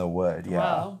in the wood. Yeah.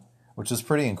 Wow. Which is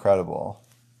pretty incredible.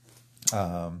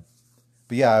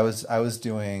 But yeah, I was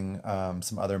doing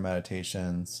some other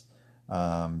meditations,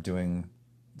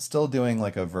 still doing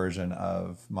like a version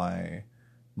of my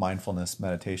mindfulness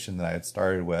meditation that I had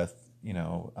started with,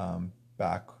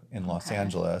 back in Los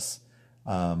Angeles.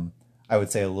 I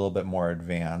would say a little bit more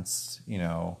advanced.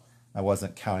 I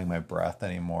wasn't counting my breath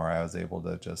anymore. I was able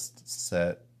to just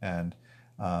sit and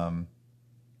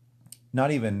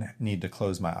not even need to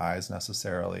close my eyes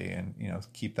necessarily, and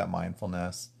keep that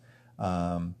mindfulness.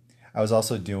 I was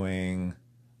also doing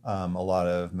a lot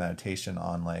of meditation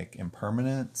on like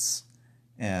impermanence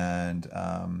and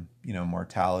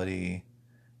mortality,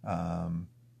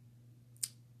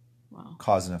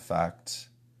 cause and effect.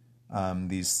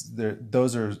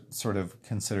 Those are sort of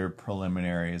considered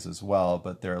preliminaries as well,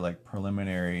 but they're like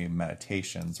preliminary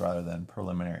meditations rather than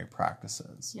preliminary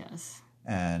practices. Yes.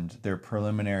 And they're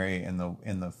preliminary in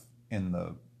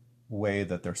the way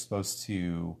that they're supposed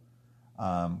to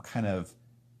kind of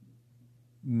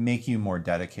make you more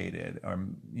dedicated, or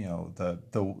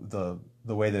the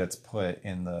way that it's put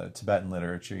in the Tibetan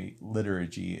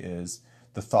liturgy is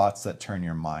the thoughts that turn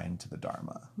your mind to the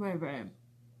Dharma. Right.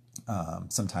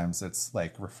 Sometimes it's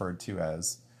like referred to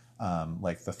as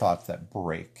like the thoughts that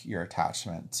break your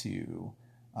attachment to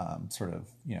sort of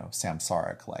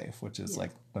samsaric life, which is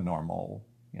like the normal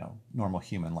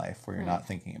human life where you're not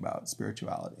thinking about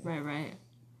spirituality. Right.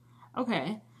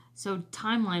 Okay. So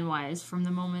timeline wise, from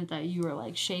the moment that you were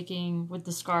like shaking with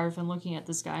the scarf and looking at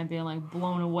this guy and being like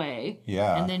blown away,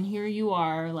 and then here you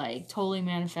are like totally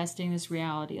manifesting this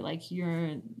reality, like you're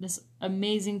in this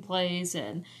amazing place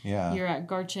and you're at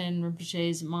Garchen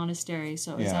Rinpoche's monastery.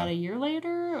 So is that a year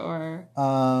later, or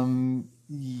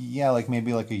like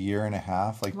maybe like a year and a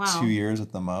half, like 2 years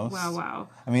at the most. Wow.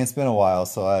 I mean, it's been a while,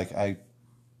 so I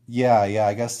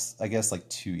guess like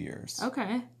 2 years.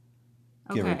 Okay.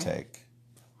 Give or take.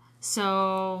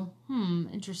 So,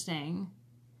 interesting.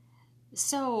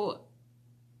 So,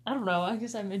 I don't know. I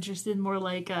guess I'm interested more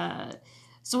like,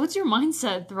 so what's your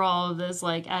mindset through all of this?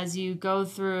 Like, as you go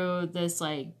through this,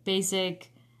 like,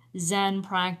 basic Zen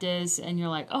practice and you're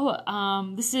like,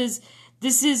 this is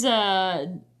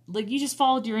like, you just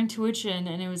followed your intuition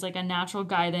and it was like a natural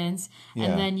guidance. Yeah.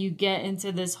 And then you get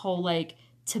into this whole, like,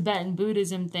 Tibetan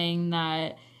Buddhism thing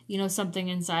that, something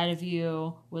inside of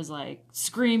you was like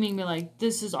screaming, me like,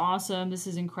 this is awesome, this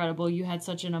is incredible. You had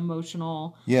such an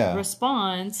emotional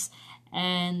response,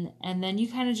 and then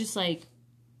you kind of just like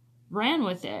ran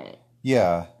with it.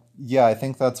 Yeah, I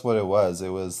think that's what it was. It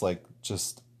was like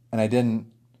just, and I don't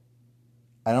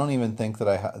even think that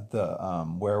I had the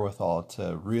wherewithal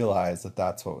to realize that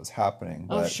that's what was happening.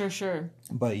 But, sure.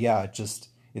 But yeah,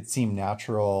 it seemed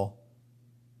natural.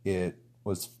 It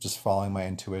was just following my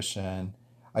intuition.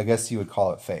 I guess you would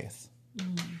call it faith.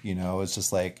 It's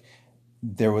just like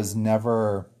there was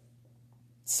never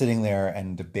sitting there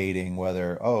and debating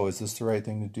whether, is this the right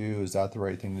thing to do? Is that the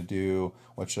right thing to do?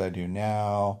 What should I do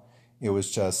now? It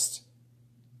was just,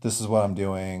 this is what I'm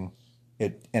doing.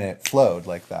 It flowed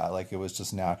like that. Like it was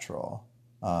just natural.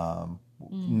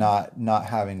 Not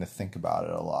having to think about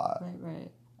it a lot.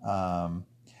 Right.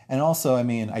 And also, I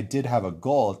mean, I did have a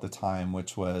goal at the time,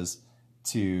 which was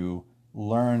to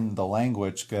learn the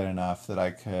language good enough that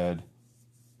I could,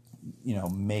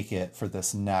 make it for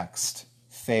this next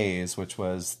phase, which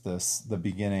was the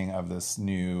beginning of this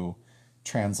new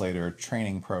translator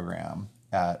training program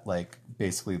at like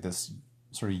basically this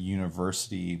sort of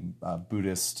university,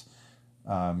 Buddhist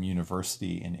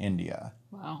university in India.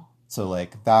 Wow. So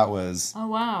like that was Oh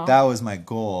wow. That was my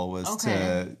goal, was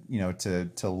Okay.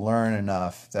 to learn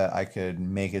enough that I could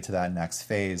make it to that next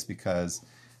phase, because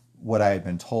what I had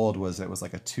been told was it was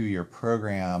like a 2-year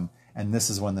program and this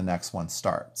is when the next one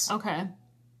starts. Okay.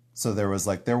 So there was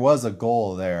a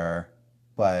goal there,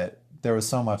 but there was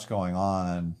so much going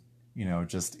on,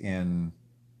 just in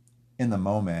the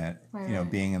moment, Right.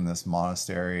 being in this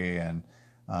monastery and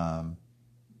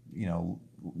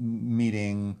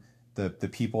meeting the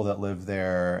people that live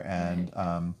there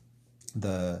and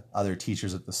the other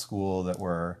teachers at the school that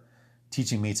were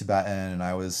teaching me Tibetan, and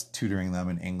I was tutoring them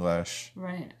in English.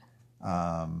 Right.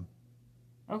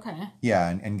 Okay. Yeah,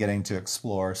 and getting to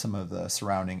explore some of the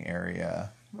surrounding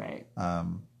area. Right.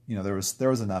 There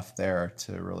was enough there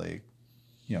to really,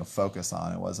 focus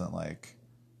on. It wasn't like,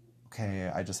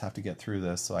 okay, I just have to get through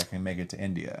this so I can make it to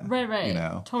India. Right.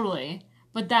 Totally.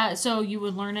 But so you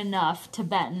would learn enough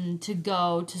Tibetan to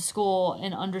go to school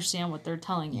and understand what they're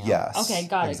telling you. Yes. Okay,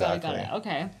 got it. Exactly.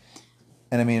 Okay.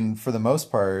 And I mean, for the most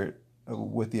part,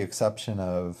 with the exception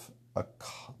of a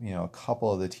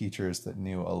couple of the teachers that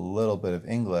knew a little bit of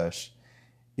English,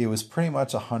 it was pretty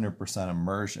much 100%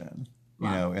 immersion,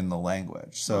 Wow. in the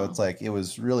language. So Wow. it's like, it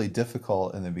was really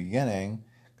difficult in the beginning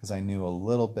because I knew a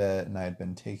little bit and I had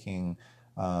been taking,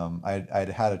 I'd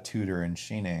had a tutor in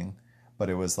Shining, but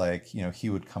it was like, he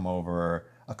would come over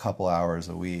a couple hours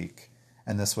a week.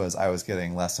 And I was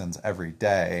getting lessons every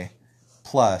day.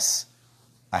 Plus,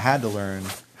 I had to learn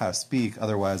how to speak,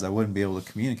 otherwise I wouldn't be able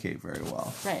to communicate very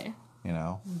well. Right.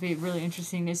 It'd be really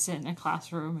interesting to sit in a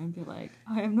classroom and be like,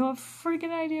 I have no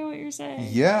freaking idea what you're saying.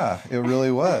 Yeah, it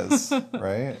really was.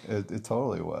 Right? It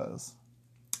totally was.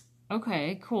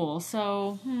 Okay, cool.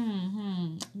 So,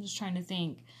 I'm just trying to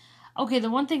think. Okay,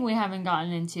 the one thing we haven't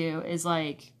gotten into is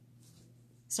like,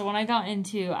 so when I got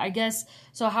into,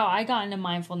 how I got into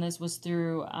mindfulness was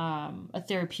through a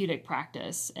therapeutic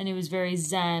practice, and it was very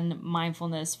Zen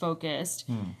mindfulness focused.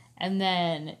 And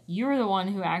then you were the one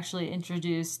who actually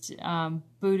introduced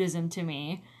Buddhism to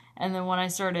me. And then when I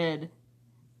started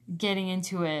getting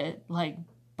into it, like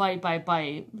bite by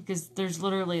bite, because there's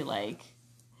literally like,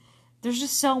 there's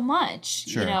just so much,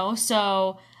 Sure.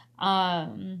 So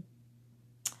I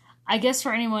guess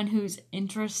for anyone who's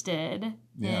interested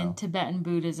in Tibetan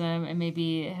Buddhism and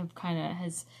maybe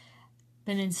has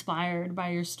been inspired by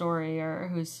your story or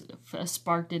who's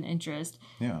sparked an interest,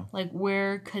 like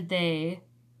where could they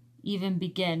even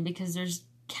begin? Because there's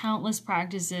countless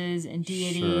practices and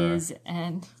deities. Sure.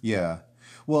 And yeah.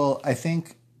 Well, I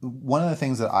think one of the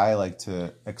things that I like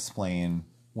to explain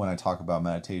when I talk about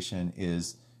meditation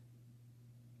is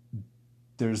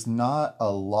there's not a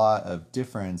lot of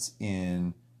difference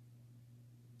in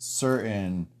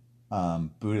certain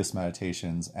Buddhist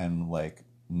meditations and like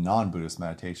non-Buddhist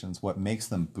meditations. What makes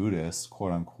them Buddhist,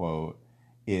 quote unquote,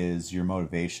 is your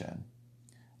motivation.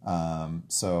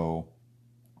 So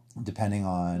depending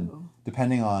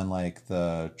on like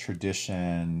the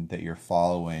tradition that you're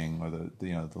following or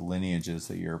the lineages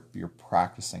that you're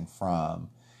practicing from,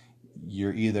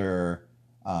 you're either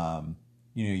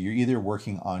you're either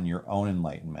working on your own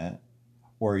enlightenment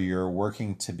or you're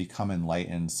working to become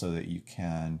enlightened so that you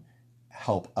can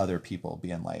help other people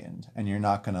be enlightened. And you're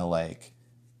not going to like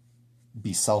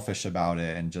be selfish about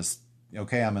it and just,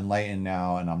 okay, I'm enlightened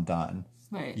now and I'm done.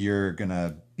 Right. You're going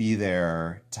to be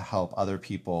there to help other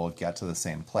people get to the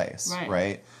same place.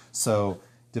 Right? So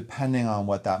depending on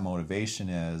what that motivation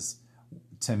is,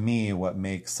 to me, what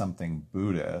makes something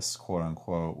Buddhist, quote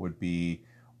unquote, would be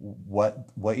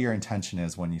what your intention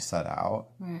is when you set out.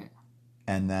 Right.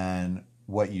 And then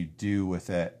what you do with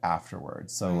it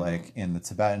afterwards. So like in the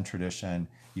Tibetan tradition,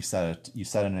 you set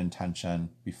an intention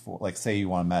before, like say you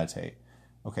want to meditate.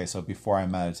 Okay, so before I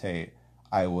meditate,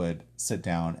 I would sit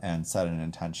down and set an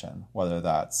intention, whether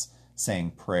that's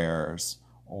saying prayers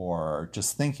or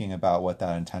just thinking about what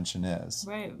that intention is.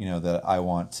 Right. That I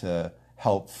want to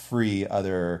help free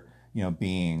other,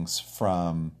 beings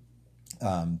from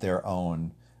their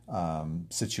own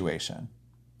situation,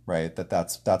 right?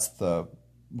 That's the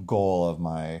goal of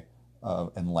my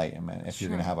enlightenment, if you're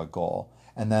going to have a goal.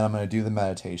 And then I'm going to do the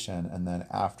meditation, and then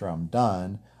after I'm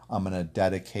done, I'm going to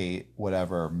dedicate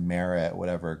whatever merit,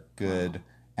 whatever good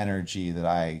energy that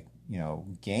I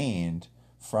gained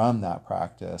from that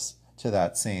practice to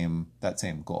that same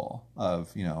goal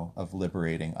of, you know, of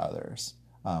liberating others,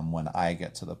 when I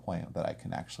get to the point that I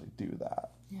can actually do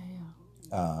that.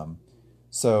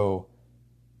 So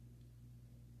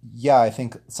yeah, I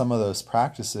think some of those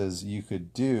practices you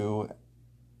could do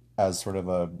as sort of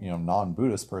a, you know,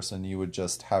 non-Buddhist person. You would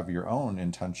just have your own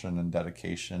intention and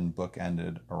dedication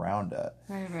bookended around it.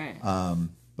 Right.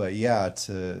 But yeah,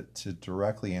 to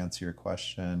directly answer your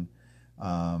question,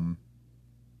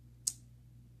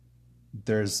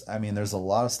 there's a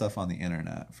lot of stuff on the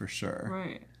internet for sure.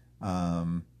 Right.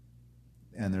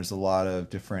 And there's a lot of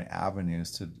different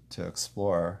avenues to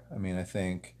explore. I mean, I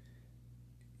think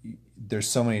there's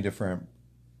so many different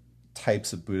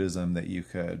types of Buddhism that you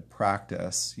could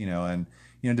practice, you know, and,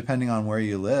 you know, depending on where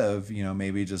you live, you know,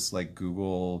 maybe just like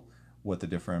Google what the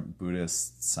different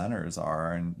Buddhist centers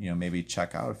are, and, you know, maybe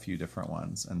check out a few different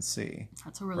ones and see.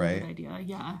 That's a really good idea.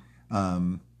 Yeah.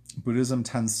 Buddhism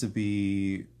tends to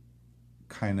be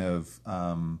kind of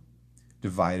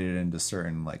divided into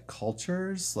certain like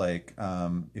cultures. Like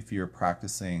if you're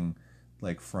practicing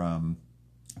like from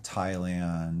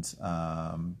Thailand,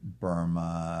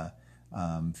 Burma,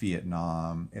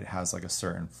 Vietnam, it has like a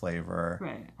certain flavor.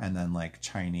 Right. And then like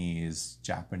Chinese,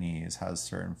 Japanese has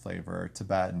certain flavor.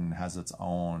 Tibetan has its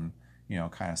own, you know,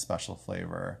 kind of special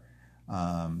flavor.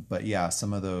 But yeah,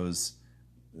 some of those,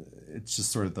 it's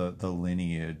just sort of the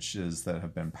lineages that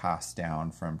have been passed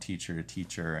down from teacher to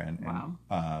teacher.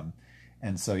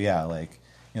 And so, yeah, like,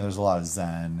 you know, there's a lot of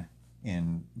Zen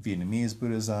in Vietnamese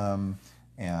Buddhism,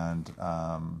 and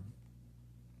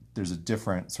there's a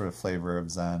different sort of flavor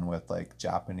of Zen with like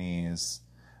Japanese.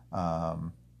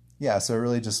 Yeah, so it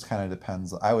really just kind of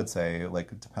depends. I would say,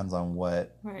 like, it depends on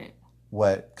what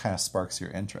kind of sparks your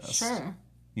interest. Sure.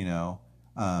 You know,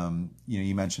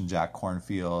 you mentioned Jack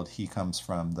Kornfield. He comes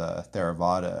from the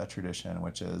Theravada tradition,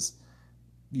 which is,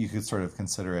 you could sort of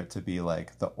consider it to be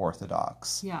like the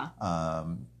orthodox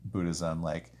Buddhism.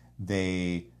 Like,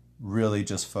 they really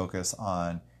just focus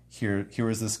on, here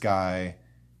was this guy,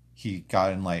 he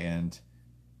got enlightened,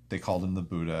 they called him the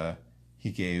Buddha,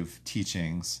 he gave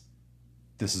teachings,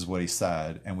 this is what he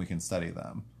said, and we can study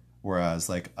them. Whereas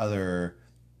like other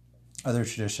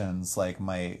traditions like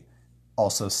might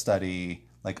also study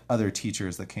like other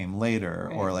teachers that came later,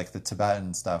 or like the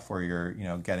Tibetan stuff where you're, you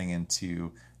know, getting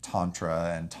into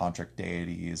Tantra and tantric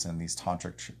deities and these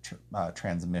tantric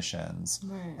transmissions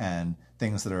and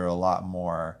things that are a lot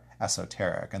more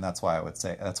esoteric. And that's why I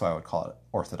would call it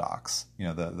orthodox. You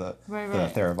know, the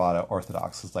Theravada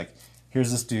orthodox is like, here's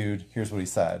this dude, here's what he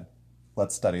said,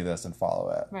 let's study this and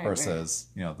follow it, versus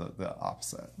you know, the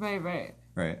opposite. Right.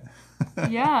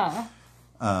 Yeah.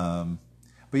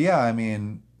 But yeah, I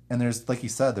mean, and there's, like you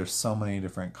said, there's so many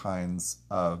different kinds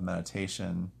of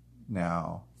meditation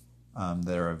now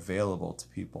that are available to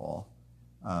people.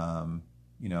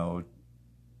 You know,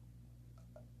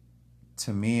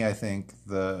 to me, I think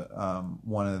the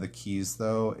one of the keys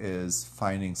though is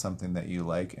finding something that you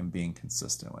like and being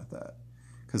consistent with it.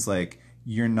 Because like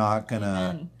you're not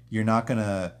gonna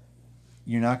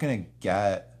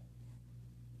get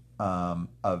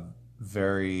a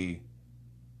very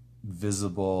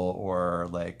visible or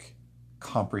like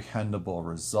comprehensible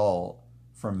result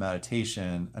from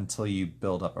meditation until you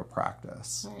build up a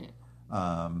practice.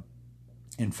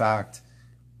 In fact,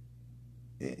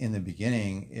 in the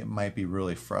beginning, it might be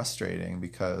really frustrating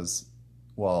because,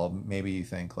 well, maybe you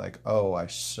think like, oh, I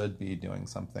should be doing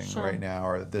something right now,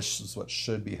 or this is what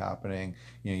should be happening.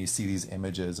 You know, you see these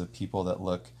images of people that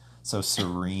look so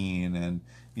serene and,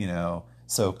 you know,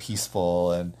 so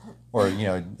peaceful, and, or, you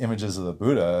know, images of the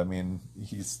Buddha. I mean,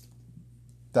 he's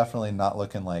definitely not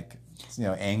looking like, you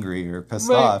know, angry or pissed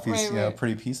off. He's, you know,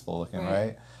 pretty peaceful looking,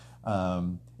 right?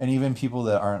 And even people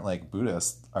that aren't like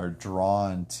Buddhists are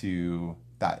drawn to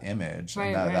that image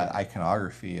and that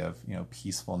iconography of, you know,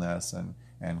 peacefulness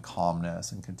and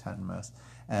calmness and contentment.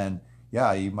 And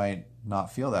yeah, you might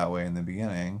not feel that way in the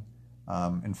beginning.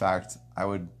 In fact, I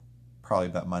would probably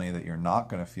bet money that you're not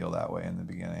going to feel that way in the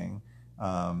beginning.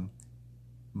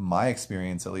 My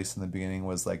experience, at least in the beginning,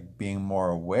 was like being more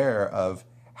aware of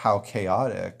how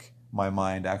chaotic my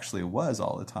mind actually was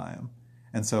all the time.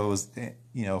 And so it was,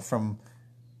 you know, from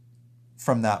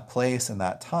that place and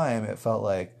that time, it felt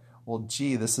like, well,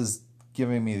 gee, this is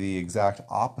giving me the exact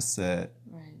opposite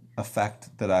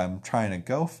effect that I'm trying to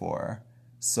go for.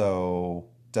 So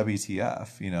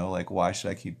WTF, you know, like, why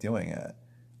should I keep doing it?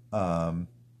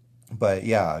 But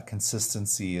yeah,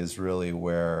 consistency is really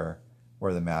where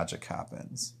the magic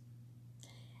happens.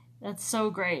 That's so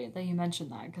great that you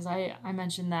mentioned that, because I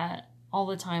mention that all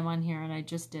the time on here, and I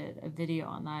just did a video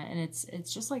on that, and it's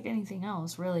just like anything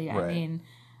else, really. I mean,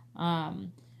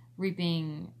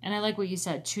 reaping. And I like what you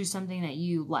said, choose something that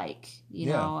you like, you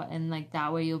know, and like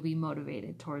that way you'll be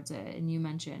motivated towards it. And you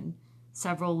mentioned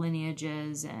several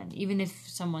lineages, and even if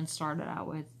someone started out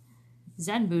with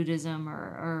Zen Buddhism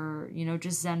or you know,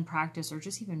 just Zen practice or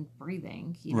just even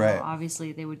breathing, you know,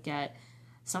 obviously they would get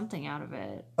something out of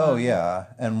it. Oh, yeah.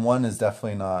 And one is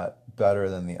definitely not better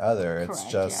than the other. Correct,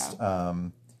 it's just,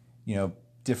 you know,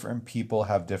 different people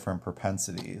have different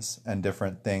propensities and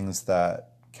different things that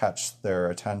catch their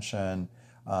attention.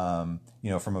 You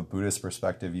know, from a Buddhist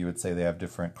perspective, you would say they have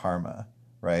different karma,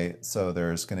 right? So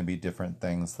there's going to be different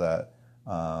things that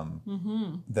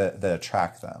that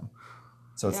attract them.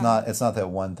 So it's not that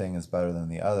one thing is better than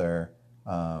the other.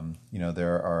 You know,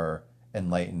 there are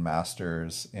enlightened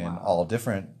masters in all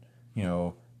different, you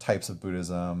know, types of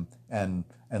Buddhism, and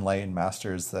enlightened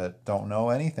masters that don't know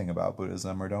anything about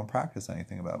Buddhism or don't practice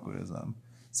anything about Buddhism.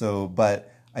 So,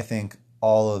 but I think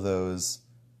all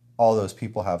those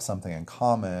people have something in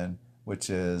common, which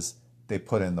is they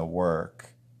put in the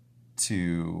work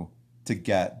to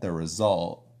get the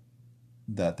result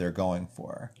that they're going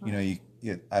for. You know,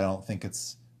 I don't think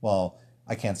it's, well,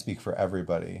 I can't speak for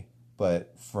everybody,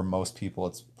 but for most people,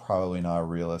 it's probably not a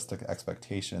realistic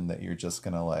expectation that you're just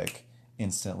going to like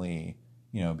instantly,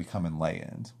 you know, become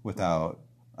enlightened without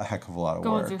a heck of a lot of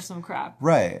going work. through some crap.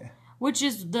 Right. Which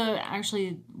is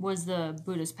was the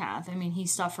Buddhist path. I mean, he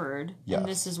suffered, and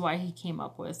this is why he came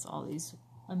up with all these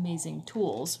amazing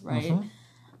tools, right?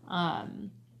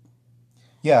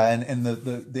 Yeah, and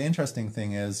the interesting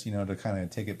thing is, you know, to kind of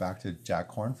take it back to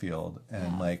Jack Kornfield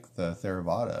and like the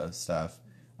Theravada stuff,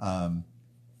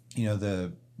 you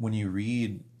know, when you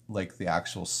read like the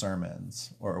actual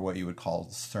sermons, or what you would call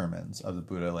sermons of the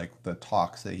Buddha, like the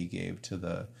talks that he gave to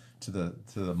the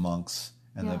monks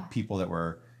and the people that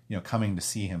were, you know, coming to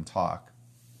see him talk,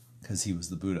 because he was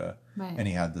the Buddha and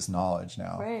he had this knowledge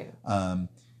now. Right.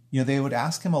 You know, they would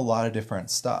ask him a lot of different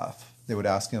stuff. They would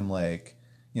ask him like,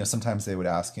 you know, sometimes they would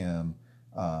ask him,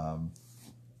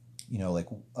 you know, like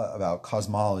about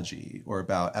cosmology or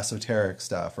about esoteric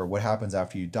stuff or what happens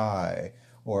after you die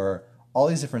or all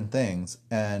these different things.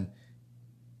 And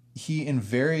he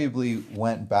invariably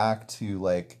went back to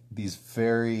like these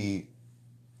very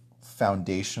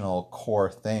foundational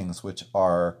core things, which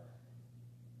are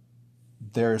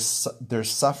there's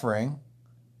suffering,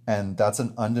 and that's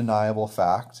an undeniable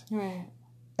fact. Right.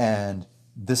 And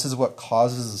this is what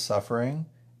causes the suffering,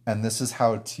 and this is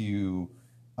how to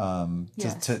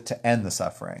end the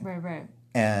suffering. Right.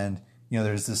 And you know,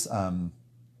 there's this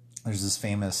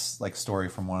famous like story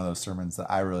from one of those sermons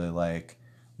that I really like,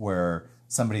 where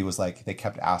somebody was like, they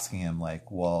kept asking him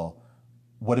like, well,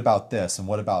 what about this and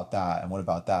what about that and what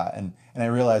about that, and I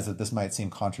realized that this might seem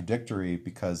contradictory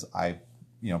because I,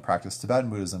 you know, practice Tibetan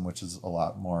Buddhism, which is a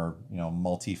lot more, you know,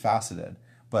 multifaceted.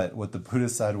 But what the Buddha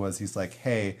said was, he's like,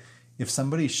 hey, if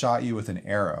somebody shot you with an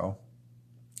arrow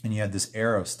and you had this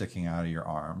arrow sticking out of your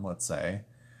arm, let's say,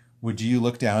 would you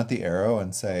look down at the arrow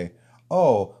and say,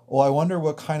 oh, well, I wonder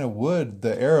what kind of wood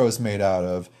the arrow is made out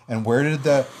of, and where did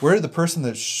the person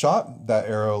that shot that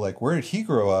arrow, like, where did he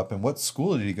grow up, and what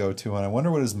school did he go to, and I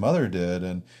wonder what his mother did,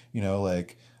 and, you know,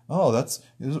 like, oh,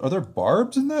 are there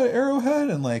barbs in that arrowhead?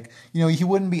 And like, you know, he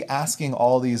wouldn't be asking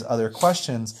all these other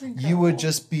questions. You would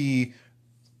just be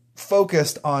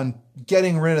focused on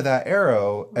getting rid of that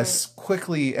arrow as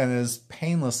quickly and as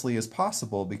painlessly as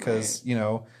possible, because, you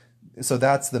know, so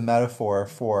that's the metaphor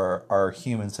for our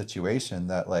human situation,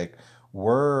 that like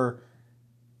we're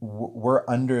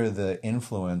under the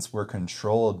influence, we're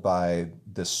controlled by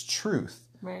this truth,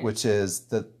 which is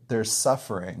that there's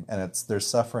suffering, and there's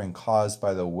suffering caused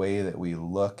by the way that we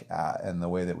look at and the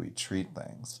way that we treat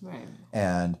things. Right.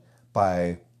 And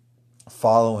by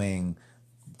following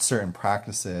certain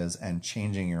practices and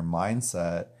changing your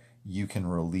mindset, you can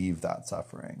relieve that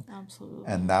suffering. Absolutely.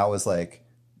 And that was like,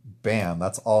 bam,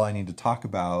 that's all I need to talk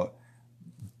about.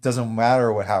 Doesn't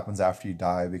matter what happens after you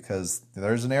die, because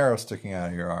there's an arrow sticking out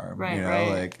of your arm. Right, you know, right.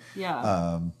 like,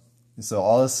 yeah. So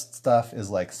all this stuff is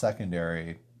like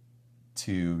secondary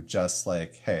to just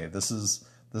like, hey, this is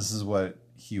what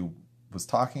he was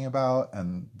talking about,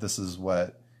 and this is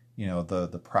what, you know,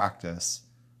 the practice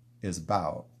is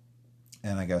about.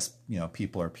 And I guess, you know,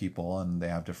 people are people and they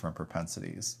have different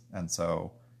propensities. And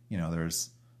so, you know,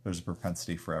 there's a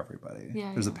propensity for everybody.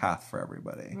 There's a path for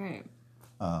everybody. Right.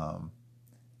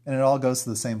 And it all goes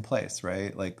to the same place,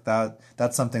 right? Like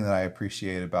that's something that I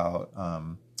appreciate about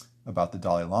the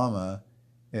Dalai Lama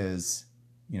is,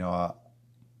 you know,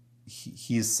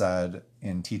 he's said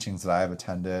in teachings that I've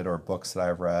attended or books that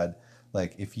I've read,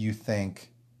 like if you're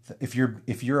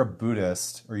a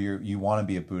Buddhist, or you want to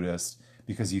be a Buddhist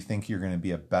because you think you're going to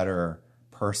be a better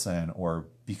person or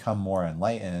become more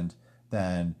enlightened,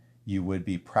 then you would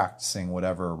be practicing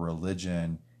whatever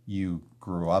religion you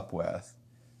grew up with,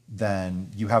 then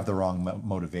you have the wrong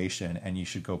motivation, and you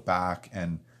should go back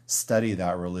and study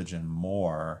that religion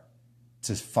more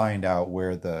to find out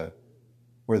where the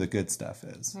good stuff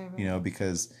is. Right. You know,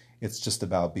 because it's just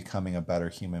about becoming a better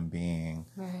human being.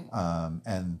 Right.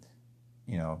 And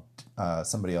you know,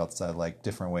 somebody else said, like,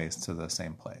 different ways to the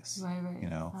same place. Right. You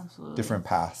know, Absolutely. different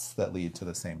paths that lead to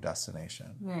the same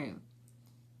destination. Right.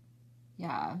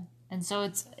 Yeah. And so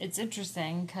it's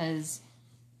interesting because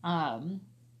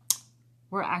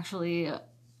we're actually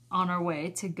on our way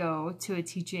to go to a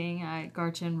teaching at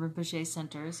Garchen Rinpoche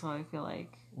Center. So I feel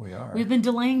like we've been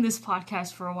delaying this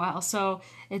podcast for a while. So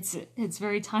it's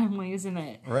very timely, isn't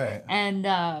it? Right. And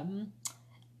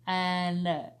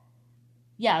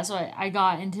yeah, so I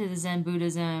got into the Zen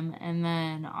Buddhism, and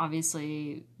then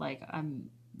obviously, like, I'm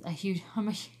a huge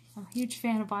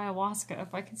fan of ayahuasca,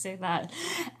 if I can say that.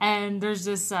 And there's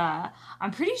this,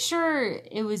 I'm pretty sure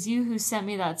it was you who sent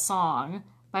me that song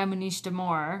by Manish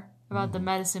Damore about the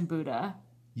medicine Buddha.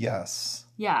 Yes.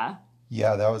 Yeah.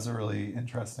 Yeah, that was a really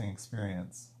interesting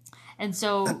experience. And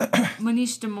so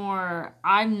Manish Damore,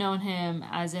 I've known him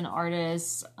as an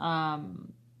artist.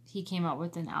 He came out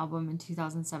with an album in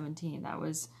 2017 that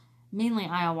was mainly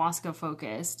ayahuasca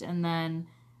focused. And then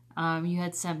you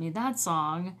had sent me that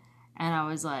song, and I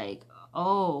was like,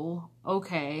 oh,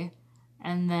 okay.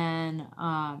 And then,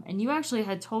 and you actually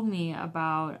had told me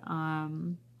about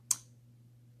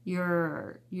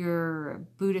your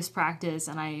Buddhist practice,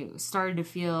 and I started to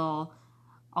feel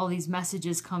all these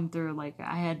messages come through. Like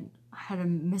I had a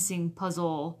missing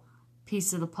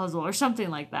piece of the puzzle or something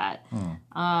like that.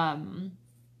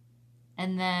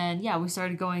 And then, yeah, we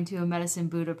started going to a medicine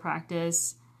Buddha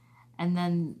practice. And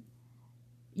then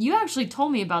you actually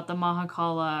told me about the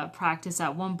Mahakala practice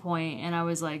at one point, and I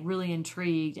was like really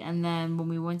intrigued. And then when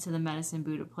we went to the medicine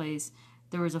Buddha place,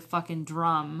 there was a fucking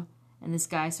drum, and this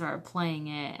guy started playing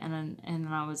it. And then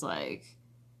I was like,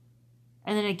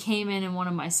 and then it came in one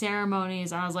of my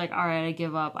ceremonies. I was like, all right, I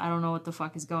give up. I don't know what the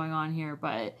fuck is going on here,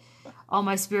 but all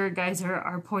my spirit guides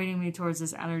are pointing me towards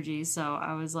this energy. So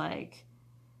I was like,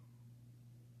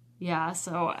 yeah,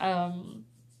 so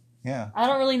yeah, I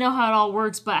don't really know how it all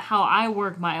works, but how I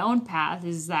work my own path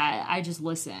is that I just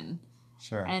listen.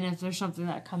 Sure. And if there's something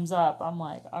that comes up, I'm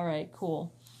like, all right,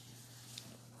 cool.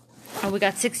 And we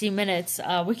got 60 minutes.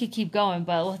 We could keep going,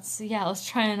 but let's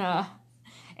try and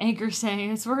anchor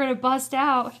saying we're gonna bust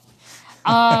out.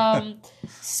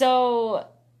 So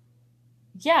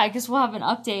yeah, I guess we'll have an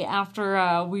update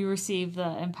after we receive the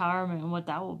empowerment and what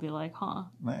that will be like, huh?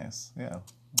 Nice. Yeah.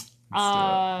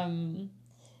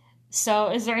 So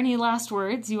is there any last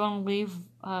words you want to leave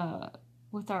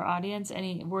with our audience?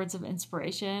 Any words of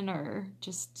inspiration, or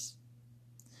just...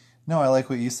 No, I like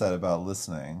what you said about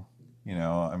listening. You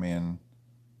know, I mean,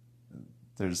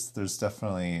 there's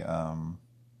definitely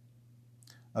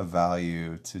a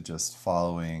value to just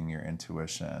following your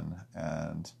intuition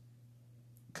and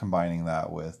combining that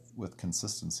with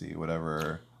consistency,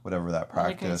 whatever that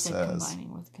practice is.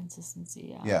 Combining with consistency,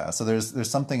 yeah. Yeah, so there's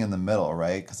something in the middle,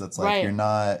 right? Because it's like right.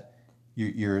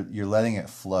 you're letting it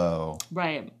flow.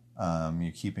 Right.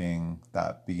 You're keeping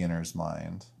that beginner's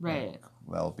mind. Right. Like,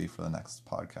 that'll be for the next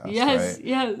podcast. Yes. Right?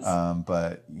 Yes.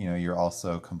 But you know, you're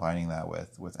also combining that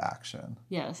with action.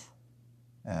 Yes.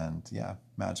 And yeah,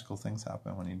 magical things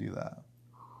happen when you do that.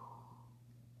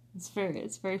 It's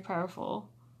very powerful.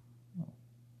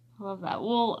 I love that.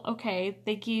 Well, okay.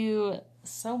 Thank you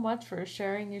so much for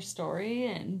sharing your story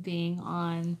and being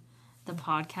on the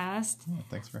podcast.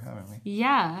 Thanks for having me.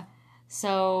 Yeah.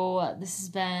 So this has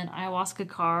been Ayahuasca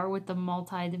Carr with the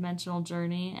Multi-Dimensional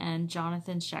Journey and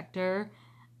Jonathan Schecter.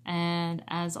 And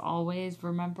as always,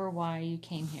 remember why you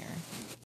came here.